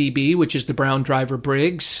to the BDB, which is the Brown Driver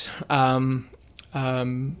Briggs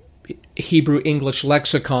Hebrew English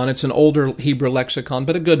lexicon. It's an older Hebrew lexicon,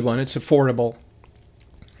 but a good one. It's affordable.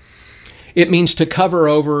 It means to cover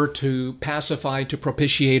over, to pacify, to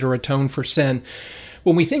propitiate, or atone for sin.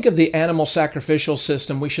 When we think of the animal sacrificial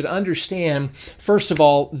system, we should understand, first of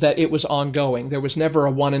all, that it was ongoing. There was never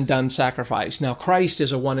a one-and-done sacrifice. Now, Christ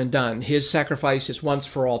is a one-and-done. His sacrifice is once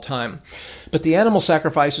for all time. But the animal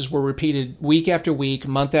sacrifices were repeated week after week,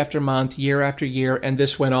 month after month, year after year, and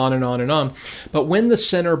this went on and on and on. But when the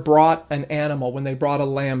sinner brought an animal, when they brought a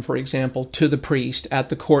lamb, for example, to the priest at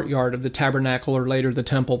the courtyard of the tabernacle or later the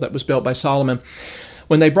temple that was built by Solomon,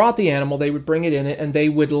 when they brought the animal, they would bring it in and they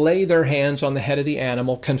would lay their hands on the head of the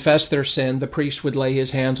animal, confess their sin. The priest would lay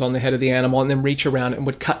his hands on the head of the animal and then reach around and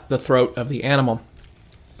would cut the throat of the animal.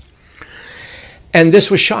 And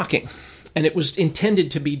this was shocking. And it was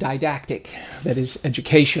intended to be didactic, that is,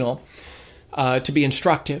 educational, to be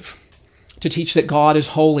instructive, to teach that God is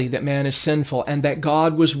holy, that man is sinful, and that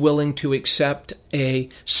God was willing to accept a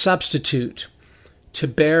substitute to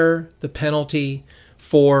bear the penalty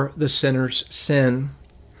for the sinner's sin.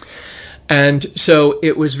 And so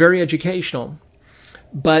it was very educational.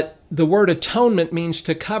 But the word atonement means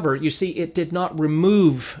to cover. You see, it did not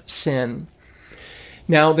remove sin.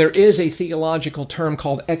 Now, there is a theological term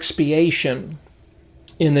called expiation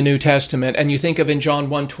in the New Testament. And you think of in John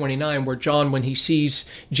 1:29, where John, when he sees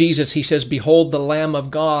Jesus, he says, "Behold the Lamb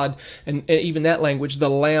of God." And even that language, the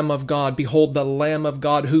Lamb of God. "Behold the Lamb of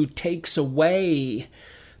God who takes away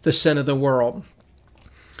the sin of the world."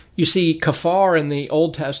 You see, kafar in the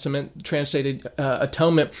Old Testament, translated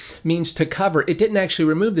atonement, means to cover. It didn't actually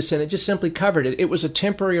remove the sin. It just simply covered it. It was a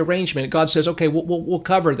temporary arrangement. God says, okay, we'll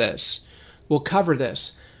cover this. We'll cover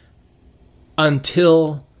this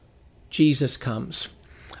until Jesus comes,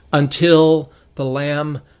 until the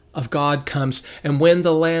Lamb of God comes. And when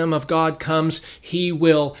the Lamb of God comes, he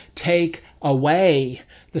will take away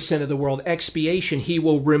the sin of the world. Expiation, he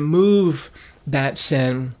will remove that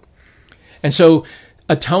sin. And so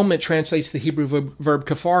atonement translates the Hebrew verb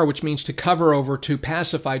kafar, which means to cover over, to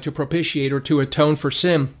pacify, to propitiate, or to atone for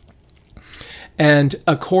sin. And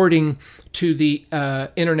according to the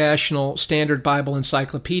International Standard Bible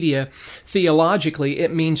Encyclopedia, theologically,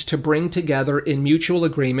 it means to bring together in mutual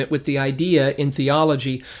agreement with the idea in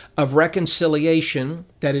theology of reconciliation,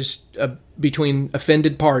 that is, between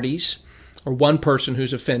offended parties, or one person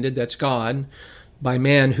who's offended, that's God, by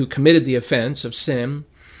man who committed the offense of sin,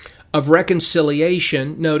 of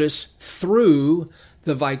reconciliation, notice, through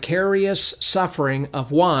the vicarious suffering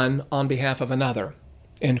of one on behalf of another,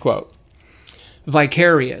 end quote.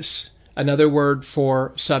 Vicarious, another word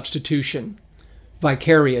for substitution.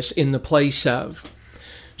 Vicarious, in the place of.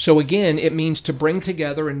 So again, it means to bring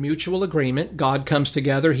together in mutual agreement. God comes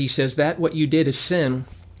together. He says, that what you did is sin.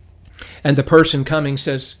 And the person coming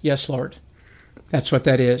says, yes, Lord, that's what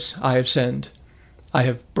that is. I have sinned. I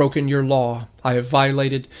have broken your law. I have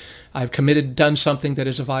done something that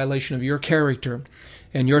is a violation of your character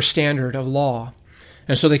and your standard of law.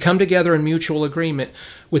 And so they come together in mutual agreement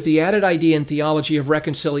with the added idea in theology of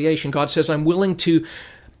reconciliation. God says, I'm willing to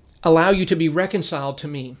allow you to be reconciled to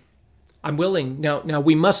me. I'm willing. Now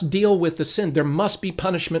we must deal with the sin. There must be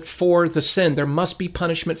punishment for the sin. There must be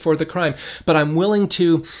punishment for the crime. But I'm willing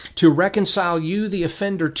to reconcile you, the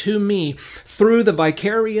offender, to me through the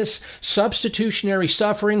vicarious substitutionary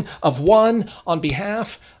suffering of one on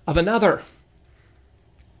behalf of another.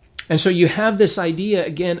 And so you have this idea,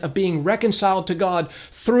 again, of being reconciled to God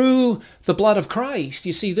through the blood of Christ.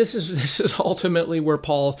 You see, this is ultimately where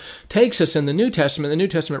Paul takes us in the New Testament. The New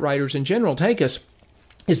Testament writers in general take us,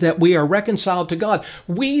 is that we are reconciled to God.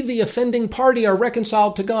 We, the offending party, are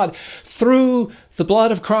reconciled to God through the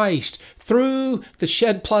blood of Christ, through the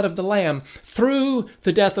shed blood of the Lamb, through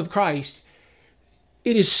the death of Christ.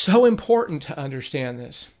 It is so important to understand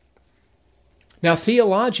this. Now,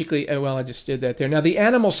 theologically, I just did that there. Now, the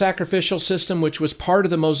animal sacrificial system, which was part of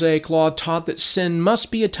the Mosaic law, taught that sin must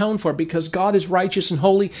be atoned for because God is righteous and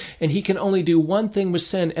holy, and he can only do one thing with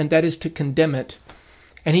sin, and that is to condemn it.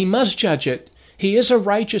 And he must judge it. He is a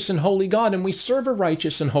righteous and holy God, and we serve a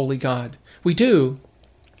righteous and holy God. We do.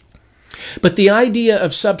 But the idea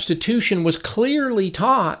of substitution was clearly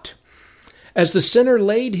taught As the sinner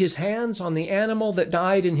laid his hands on the animal that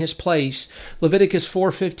died in his place, Leviticus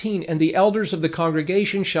 4:15, and the elders of the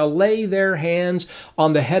congregation shall lay their hands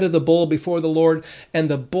on the head of the bull before the Lord, and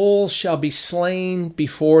the bull shall be slain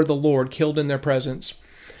before the Lord, killed in their presence.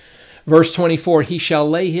 Verse 24, he shall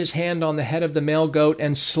lay his hand on the head of the male goat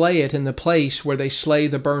and slay it in the place where they slay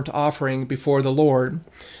the burnt offering before the Lord.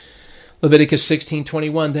 Leviticus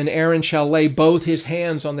 16:21, then Aaron shall lay both his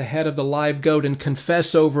hands on the head of the live goat and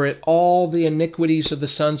confess over it all the iniquities of the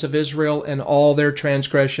sons of Israel and all their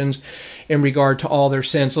transgressions in regard to all their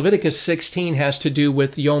sins. Leviticus 16 has to do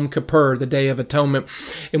with Yom Kippur, the Day of Atonement,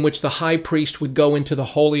 in which the high priest would go into the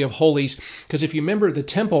Holy of Holies. Because if you remember the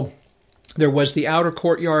temple, there was the outer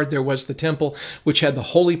courtyard, there was the temple, which had the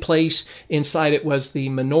holy place. Inside it was the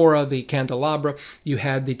menorah, the candelabra. You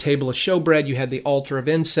had the table of showbread, you had the altar of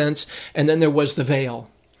incense, and then there was the veil.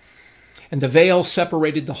 And the veil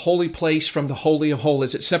separated the holy place from the Holy of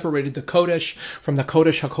Holies. It separated the Kodesh from the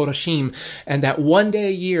Kodesh HaKodashim. And that one day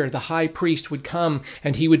a year, the high priest would come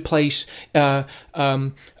and he would place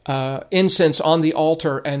incense on the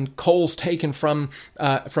altar and coals taken from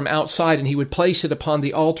outside, and he would place it upon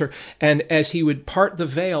the altar. And as he would part the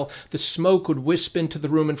veil, the smoke would wisp into the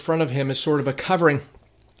room in front of him as sort of a covering.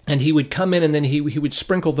 And he would come in and then he would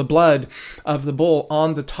sprinkle the blood of the bull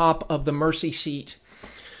on the top of the mercy seat.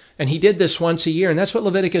 And he did this once a year, and that's what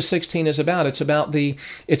Leviticus 16 is about. It's about the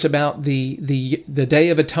Day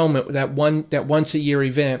of Atonement, that once a year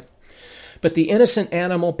event. But the innocent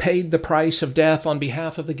animal paid the price of death on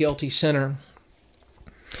behalf of the guilty sinner.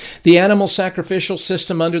 The animal sacrificial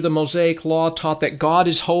system under the Mosaic law taught that God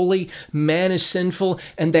is holy, man is sinful,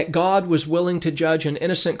 and that God was willing to judge an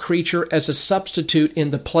innocent creature as a substitute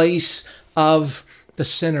in the place of the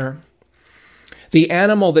sinner. The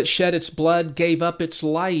animal that shed its blood gave up its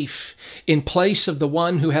life in place of the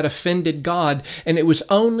one who had offended God, and it was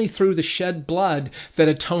only through the shed blood that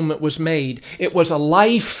atonement was made. It was a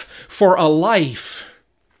life for a life.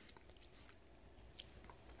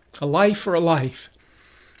 A life for a life.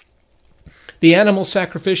 The animal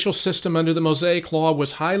sacrificial system under the Mosaic law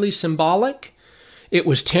was highly symbolic. It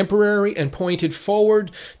was temporary and pointed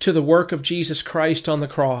forward to the work of Jesus Christ on the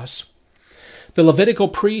cross. The Levitical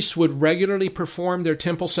priests would regularly perform their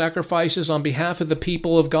temple sacrifices on behalf of the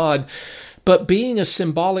people of God. But being a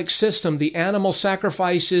symbolic system, the animal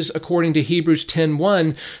sacrifices, according to Hebrews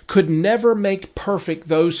 10:1, could never make perfect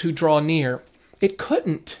those who draw near. It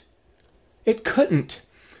couldn't. It couldn't.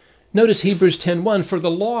 Notice Hebrews 10:1, for the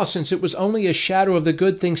law, since it was only a shadow of the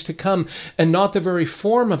good things to come and not the very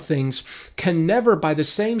form of things, can never, by the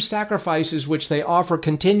same sacrifices which they offer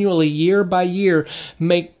continually year by year,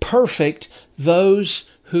 make perfect those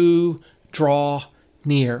who draw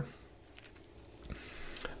near.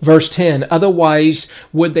 Verse 10, otherwise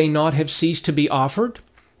would they not have ceased to be offered?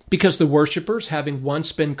 Because the worshippers, having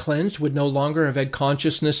once been cleansed, would no longer have had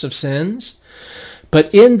consciousness of sins?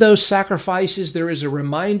 But in those sacrifices, there is a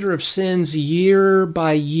reminder of sins year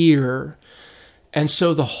by year. And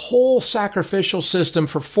so the whole sacrificial system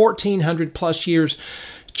for 1400 plus years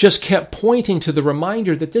just kept pointing to the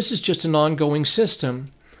reminder that this is just an ongoing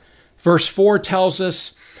system. Verse 4 tells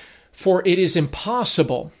us, for it is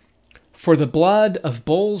impossible for the blood of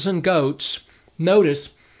bulls and goats,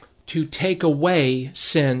 notice, to take away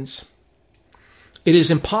sins. It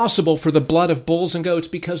is impossible for the blood of bulls and goats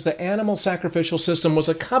because the animal sacrificial system was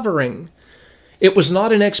a covering. It was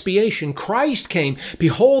not an expiation. Christ came.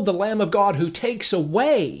 Behold the Lamb of God who takes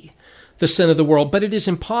away the sin of the world. But it is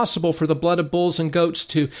impossible for the blood of bulls and goats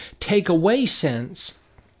to take away sins.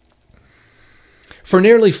 For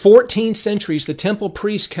nearly 14 centuries, the temple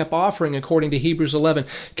priests kept offering, according to Hebrews 11,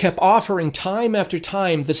 kept offering time after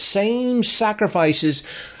time the same sacrifices.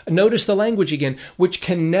 Notice the language again, which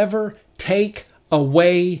can never take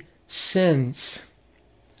away sins.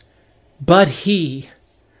 But he,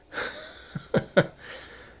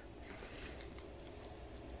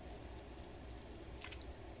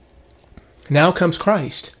 now comes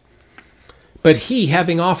Christ. But he,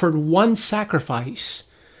 having offered one sacrifice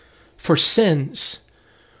for sins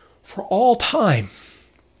for all time,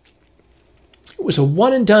 it was a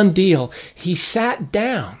one and done deal. He sat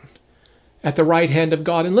down at the right hand of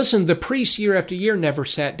God. And listen, the priests year after year never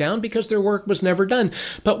sat down because their work was never done.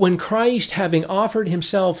 But when Christ, having offered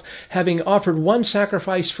himself, having offered one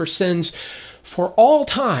sacrifice for sins for all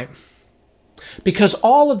time, because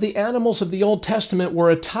all of the animals of the Old Testament were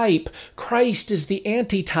a type, Christ is the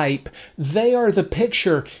antitype. They are the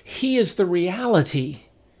picture. He is the reality.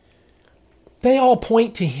 They all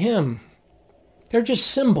point to him. They're just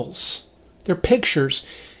symbols. They're pictures.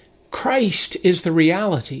 Christ is the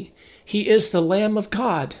reality. He is the Lamb of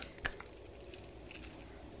God.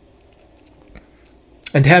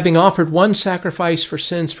 And having offered one sacrifice for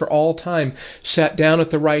sins for all time, sat down at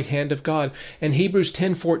the right hand of God. And Hebrews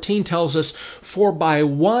 10:14 tells us, for by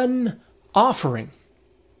one offering,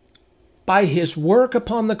 by his work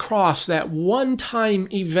upon the cross, that one-time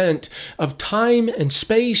event of time and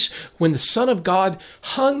space when the Son of God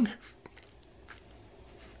hung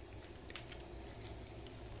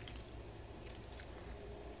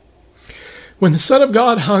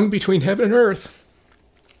between heaven and earth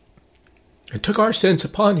and took our sins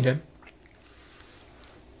upon him,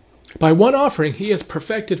 by one offering he has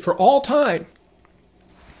perfected for all time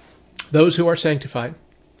those who are sanctified.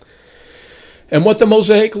 And what the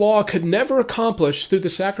Mosaic law could never accomplish through the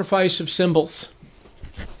sacrifice of symbols,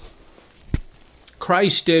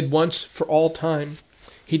 Christ did once for all time.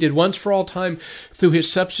 He did once for all time through his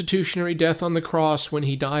substitutionary death on the cross when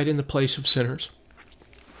he died in the place of sinners.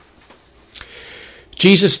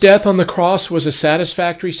 Jesus' death on the cross was a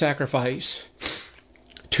satisfactory sacrifice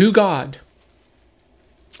to God,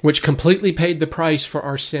 which completely paid the price for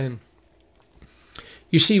our sin.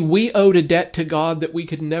 You see, we owed a debt to God that we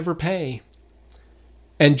could never pay.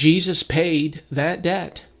 And Jesus paid that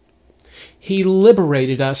debt. He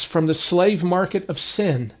liberated us from the slave market of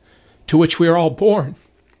sin to which we are all born.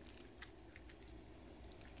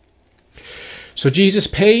 So Jesus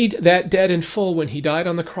paid that debt in full when he died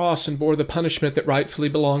on the cross and bore the punishment that rightfully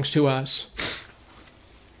belongs to us.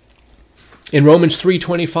 In Romans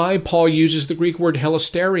 3:25, Paul uses the Greek word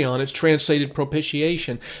helasterion. It's translated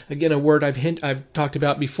propitiation. Again, a word I've talked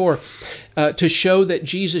about before, to show that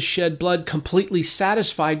Jesus' shed blood completely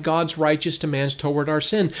satisfied God's righteous demands toward our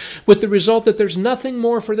sin, with the result that there's nothing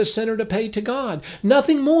more for the sinner to pay to God.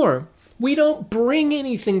 Nothing more. We don't bring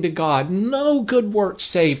anything to God. No good works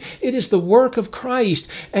save. It is the work of Christ,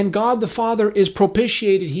 and God the Father is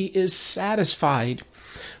propitiated. He is satisfied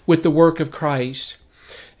with the work of Christ.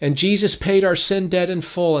 And Jesus paid our sin debt in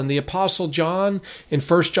full. And the Apostle John in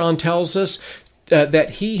 1 John tells us that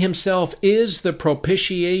he himself is the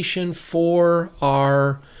propitiation for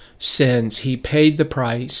our sins. He paid the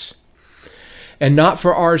price. And not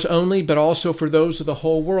for ours only, but also for those of the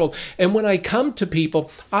whole world. And when I come to people,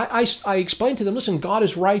 I explain to them, listen, God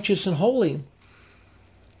is righteous and holy.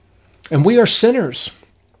 And we are sinners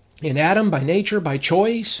in Adam by nature, by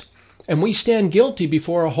choice. And we stand guilty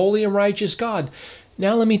before a holy and righteous God.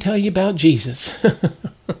 Now let me tell you about Jesus.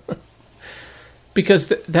 Because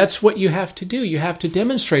that's what you have to do. You have to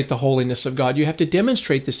demonstrate the holiness of God. You have to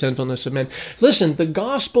demonstrate the sinfulness of men. Listen, the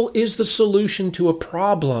gospel is the solution to a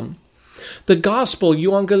problem. The gospel,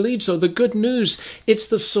 euangelizo, the good news, it's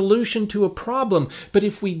the solution to a problem. But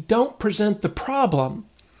if we don't present the problem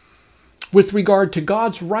with regard to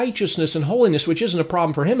God's righteousness and holiness, which isn't a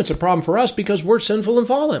problem for him, it's a problem for us because we're sinful and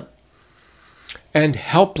fallen and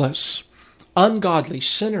helpless, ungodly,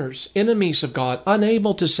 sinners, enemies of God,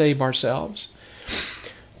 unable to save ourselves.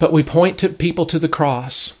 But we point to people to the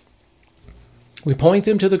cross. We point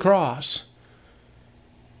them to the cross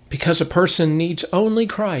because a person needs only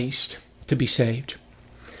Christ to be saved.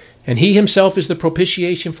 And he himself is the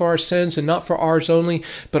propitiation for our sins, and not for ours only,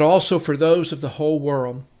 but also for those of the whole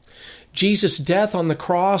world. Jesus' death on the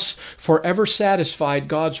cross forever satisfied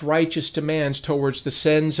God's righteous demands towards the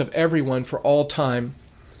sins of everyone for all time.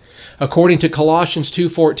 According to Colossians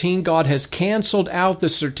 2:14, God has canceled out the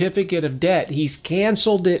certificate of debt. He's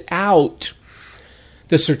canceled it out.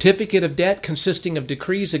 The certificate of debt consisting of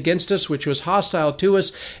decrees against us, which was hostile to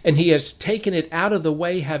us, and he has taken it out of the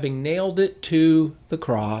way, having nailed it to the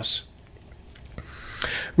cross.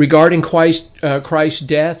 Regarding Christ's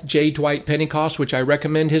death, J. Dwight Pentecost, which I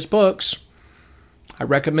recommend his books.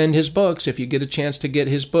 If you get a chance to get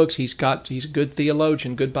his books, he's a good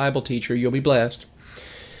theologian, good Bible teacher. You'll be blessed.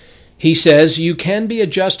 He says, you can be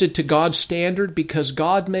adjusted to God's standard because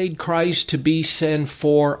God made Christ to be sin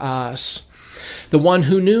for us. The one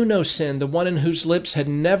who knew no sin, the one in whose lips had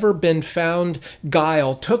never been found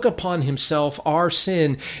guile, took upon himself our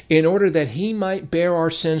sin in order that he might bear our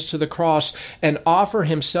sins to the cross and offer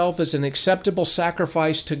himself as an acceptable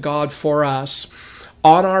sacrifice to God for us,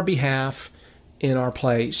 on our behalf, in our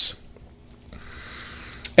place.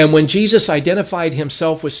 And when Jesus identified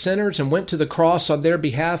himself with sinners and went to the cross on their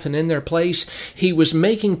behalf and in their place, he was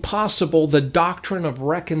making possible the doctrine of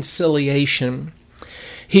reconciliation.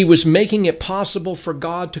 He was making it possible for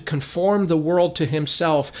God to conform the world to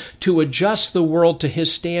himself, to adjust the world to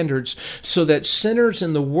his standards, so that sinners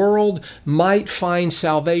in the world might find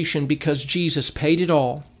salvation because Jesus paid it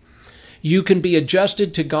all. You can be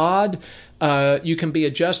adjusted to God. To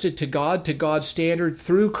God's standard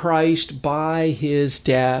through Christ by his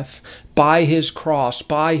death, by his cross,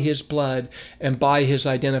 by his blood, and by his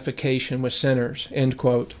identification with sinners. End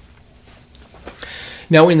quote.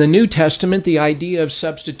 Now, in the New Testament, the idea of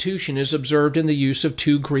substitution is observed in the use of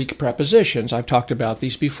two Greek prepositions. I've talked about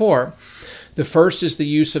these before. The first is the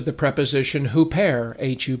use of the preposition huper,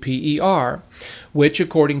 H-U-P-E-R, which,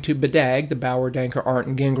 according to Bedag, the Bauer, Danker, Arndt,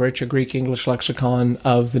 and Gingrich, a Greek-English lexicon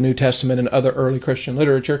of the New Testament and other early Christian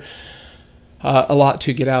literature, a lot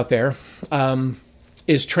to get out there,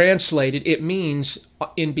 is translated, it means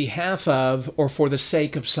in behalf of or for the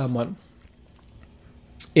sake of someone.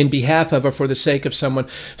 In behalf of or for the sake of someone.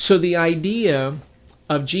 So the idea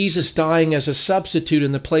of Jesus dying as a substitute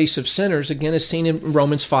in the place of sinners, again, is seen in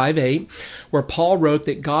Romans 5:8, where Paul wrote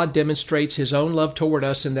that God demonstrates his own love toward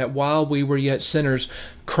us and that while we were yet sinners,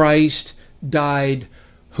 Christ died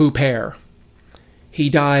huper. He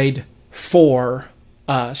died for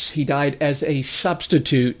us. He died as a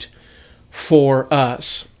substitute for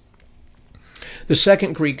us. The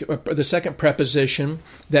second preposition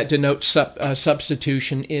that denotes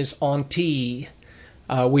substitution is anti.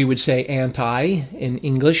 We would say anti in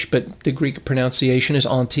English, but the Greek pronunciation is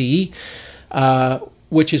anti,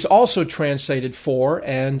 which is also translated for,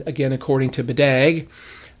 and again, according to Bedag,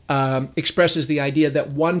 expresses the idea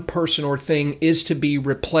that one person or thing is to be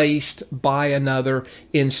replaced by another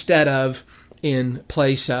instead of, in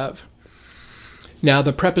place of. Now,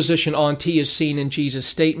 the preposition anti is seen in Jesus'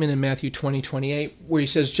 statement in Matthew 20:28, where he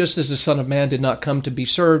says, just as the Son of Man did not come to be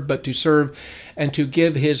served, but to serve and to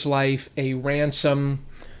give his life a ransom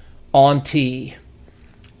anti,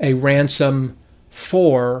 a ransom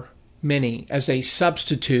for many, as a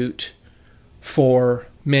substitute for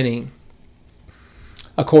many.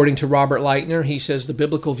 According to Robert Leitner, he says the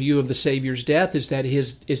biblical view of the Savior's death is that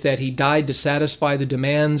he died to satisfy the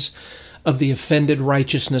demands of the offended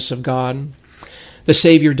righteousness of God. The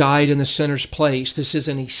Savior died in the sinner's place. This is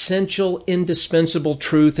an essential, indispensable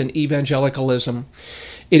truth in evangelicalism.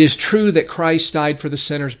 It is true that Christ died for the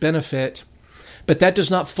sinner's benefit, but that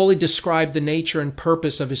does not fully describe the nature and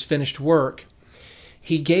purpose of his finished work.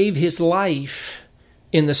 He gave his life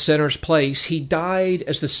in the sinner's place. He died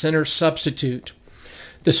as the sinner's substitute.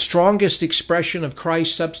 The strongest expression of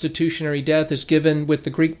Christ's substitutionary death is given with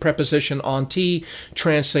the Greek preposition anti,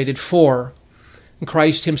 translated for.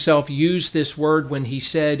 Christ himself used this word when he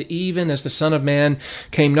said, even as the Son of Man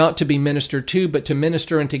came not to be ministered to, but to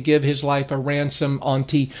minister and to give his life a ransom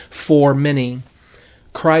anti for many.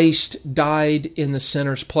 Christ died in the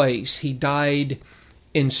sinner's place. He died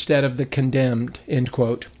instead of the condemned, end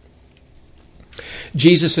quote.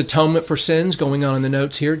 Jesus' atonement for sins, going on in the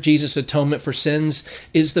notes here, Jesus' atonement for sins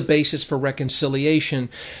is the basis for reconciliation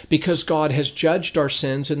because God has judged our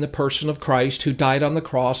sins in the person of Christ who died on the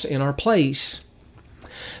cross in our place.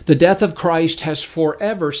 The death of Christ has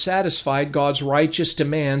forever satisfied God's righteous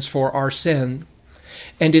demands for our sin.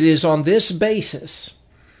 And it is on this basis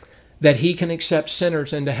that he can accept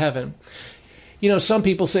sinners into heaven. You know, some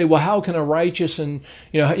people say, well, how can a righteous and,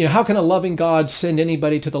 how can a loving God send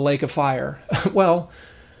anybody to the lake of fire? Well,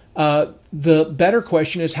 the better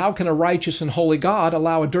question is, how can a righteous and holy God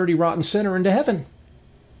allow a dirty, rotten sinner into heaven?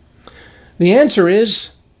 The answer is,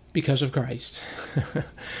 because of Christ.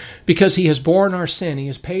 Because he has borne our sin, he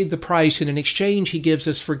has paid the price, and in exchange he gives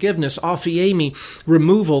us forgiveness, aphiemi,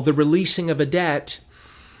 removal, the releasing of a debt.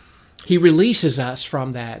 He releases us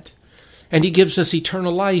from that. And he gives us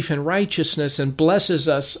eternal life and righteousness and blesses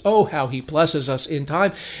us. Oh, how he blesses us in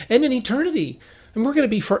time and in eternity. And we're going to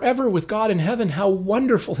be forever with God in heaven. How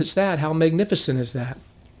wonderful is that? How magnificent is that?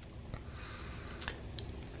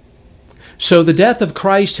 So the death of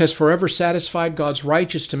Christ has forever satisfied God's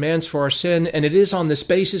righteous demands for our sin, and it is on this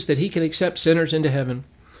basis that he can accept sinners into heaven.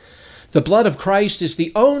 The blood of Christ is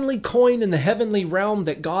the only coin in the heavenly realm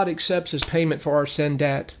that God accepts as payment for our sin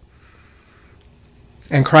debt.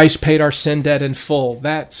 And Christ paid our sin debt in full.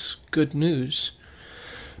 That's good news.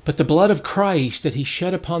 But the blood of Christ that he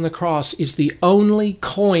shed upon the cross is the only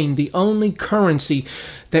coin, the only currency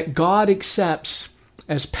that God accepts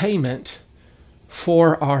as payment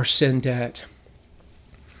for our sin debt.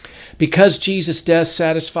 Because Jesus' death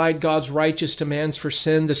satisfied God's righteous demands for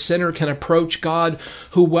sin, the sinner can approach God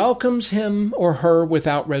who welcomes him or her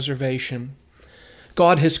without reservation.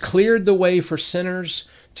 God has cleared the way for sinners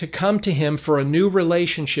to come to him for a new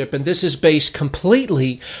relationship, and this is based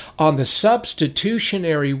completely on the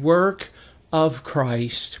substitutionary work of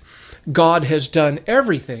Christ. God has done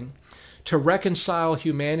everything to reconcile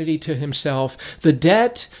humanity to himself. The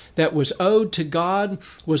debt that was owed to God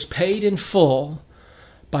was paid in full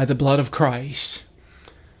by the blood of Christ.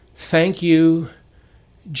 Thank you,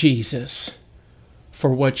 Jesus,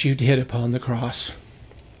 for what you did upon the cross.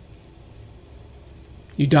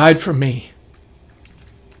 You died for me,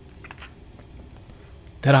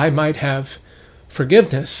 that I might have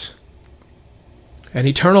forgiveness and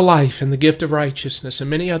eternal life and the gift of righteousness and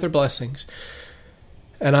many other blessings.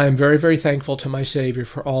 And I am very, very thankful to my Savior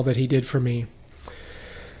for all that he did for me.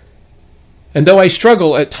 And though I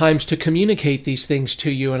struggle at times to communicate these things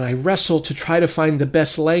to you, and I wrestle to try to find the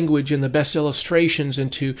best language and the best illustrations,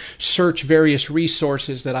 and to search various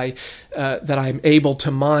resources that I'm able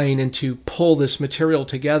to mine and to pull this material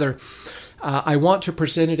together, I want to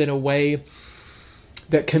present it in a way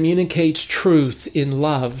that communicates truth in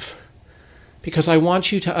love, because I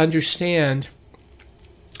want you to understand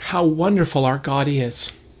how wonderful our God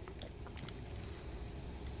is,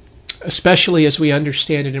 especially as we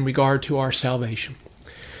understand it in regard to our salvation.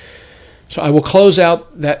 So I will close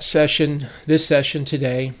out this session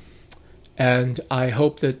today, and I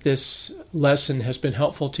hope that this lesson has been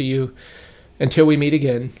helpful to you. Until we meet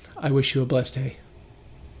again, I wish you a blessed day.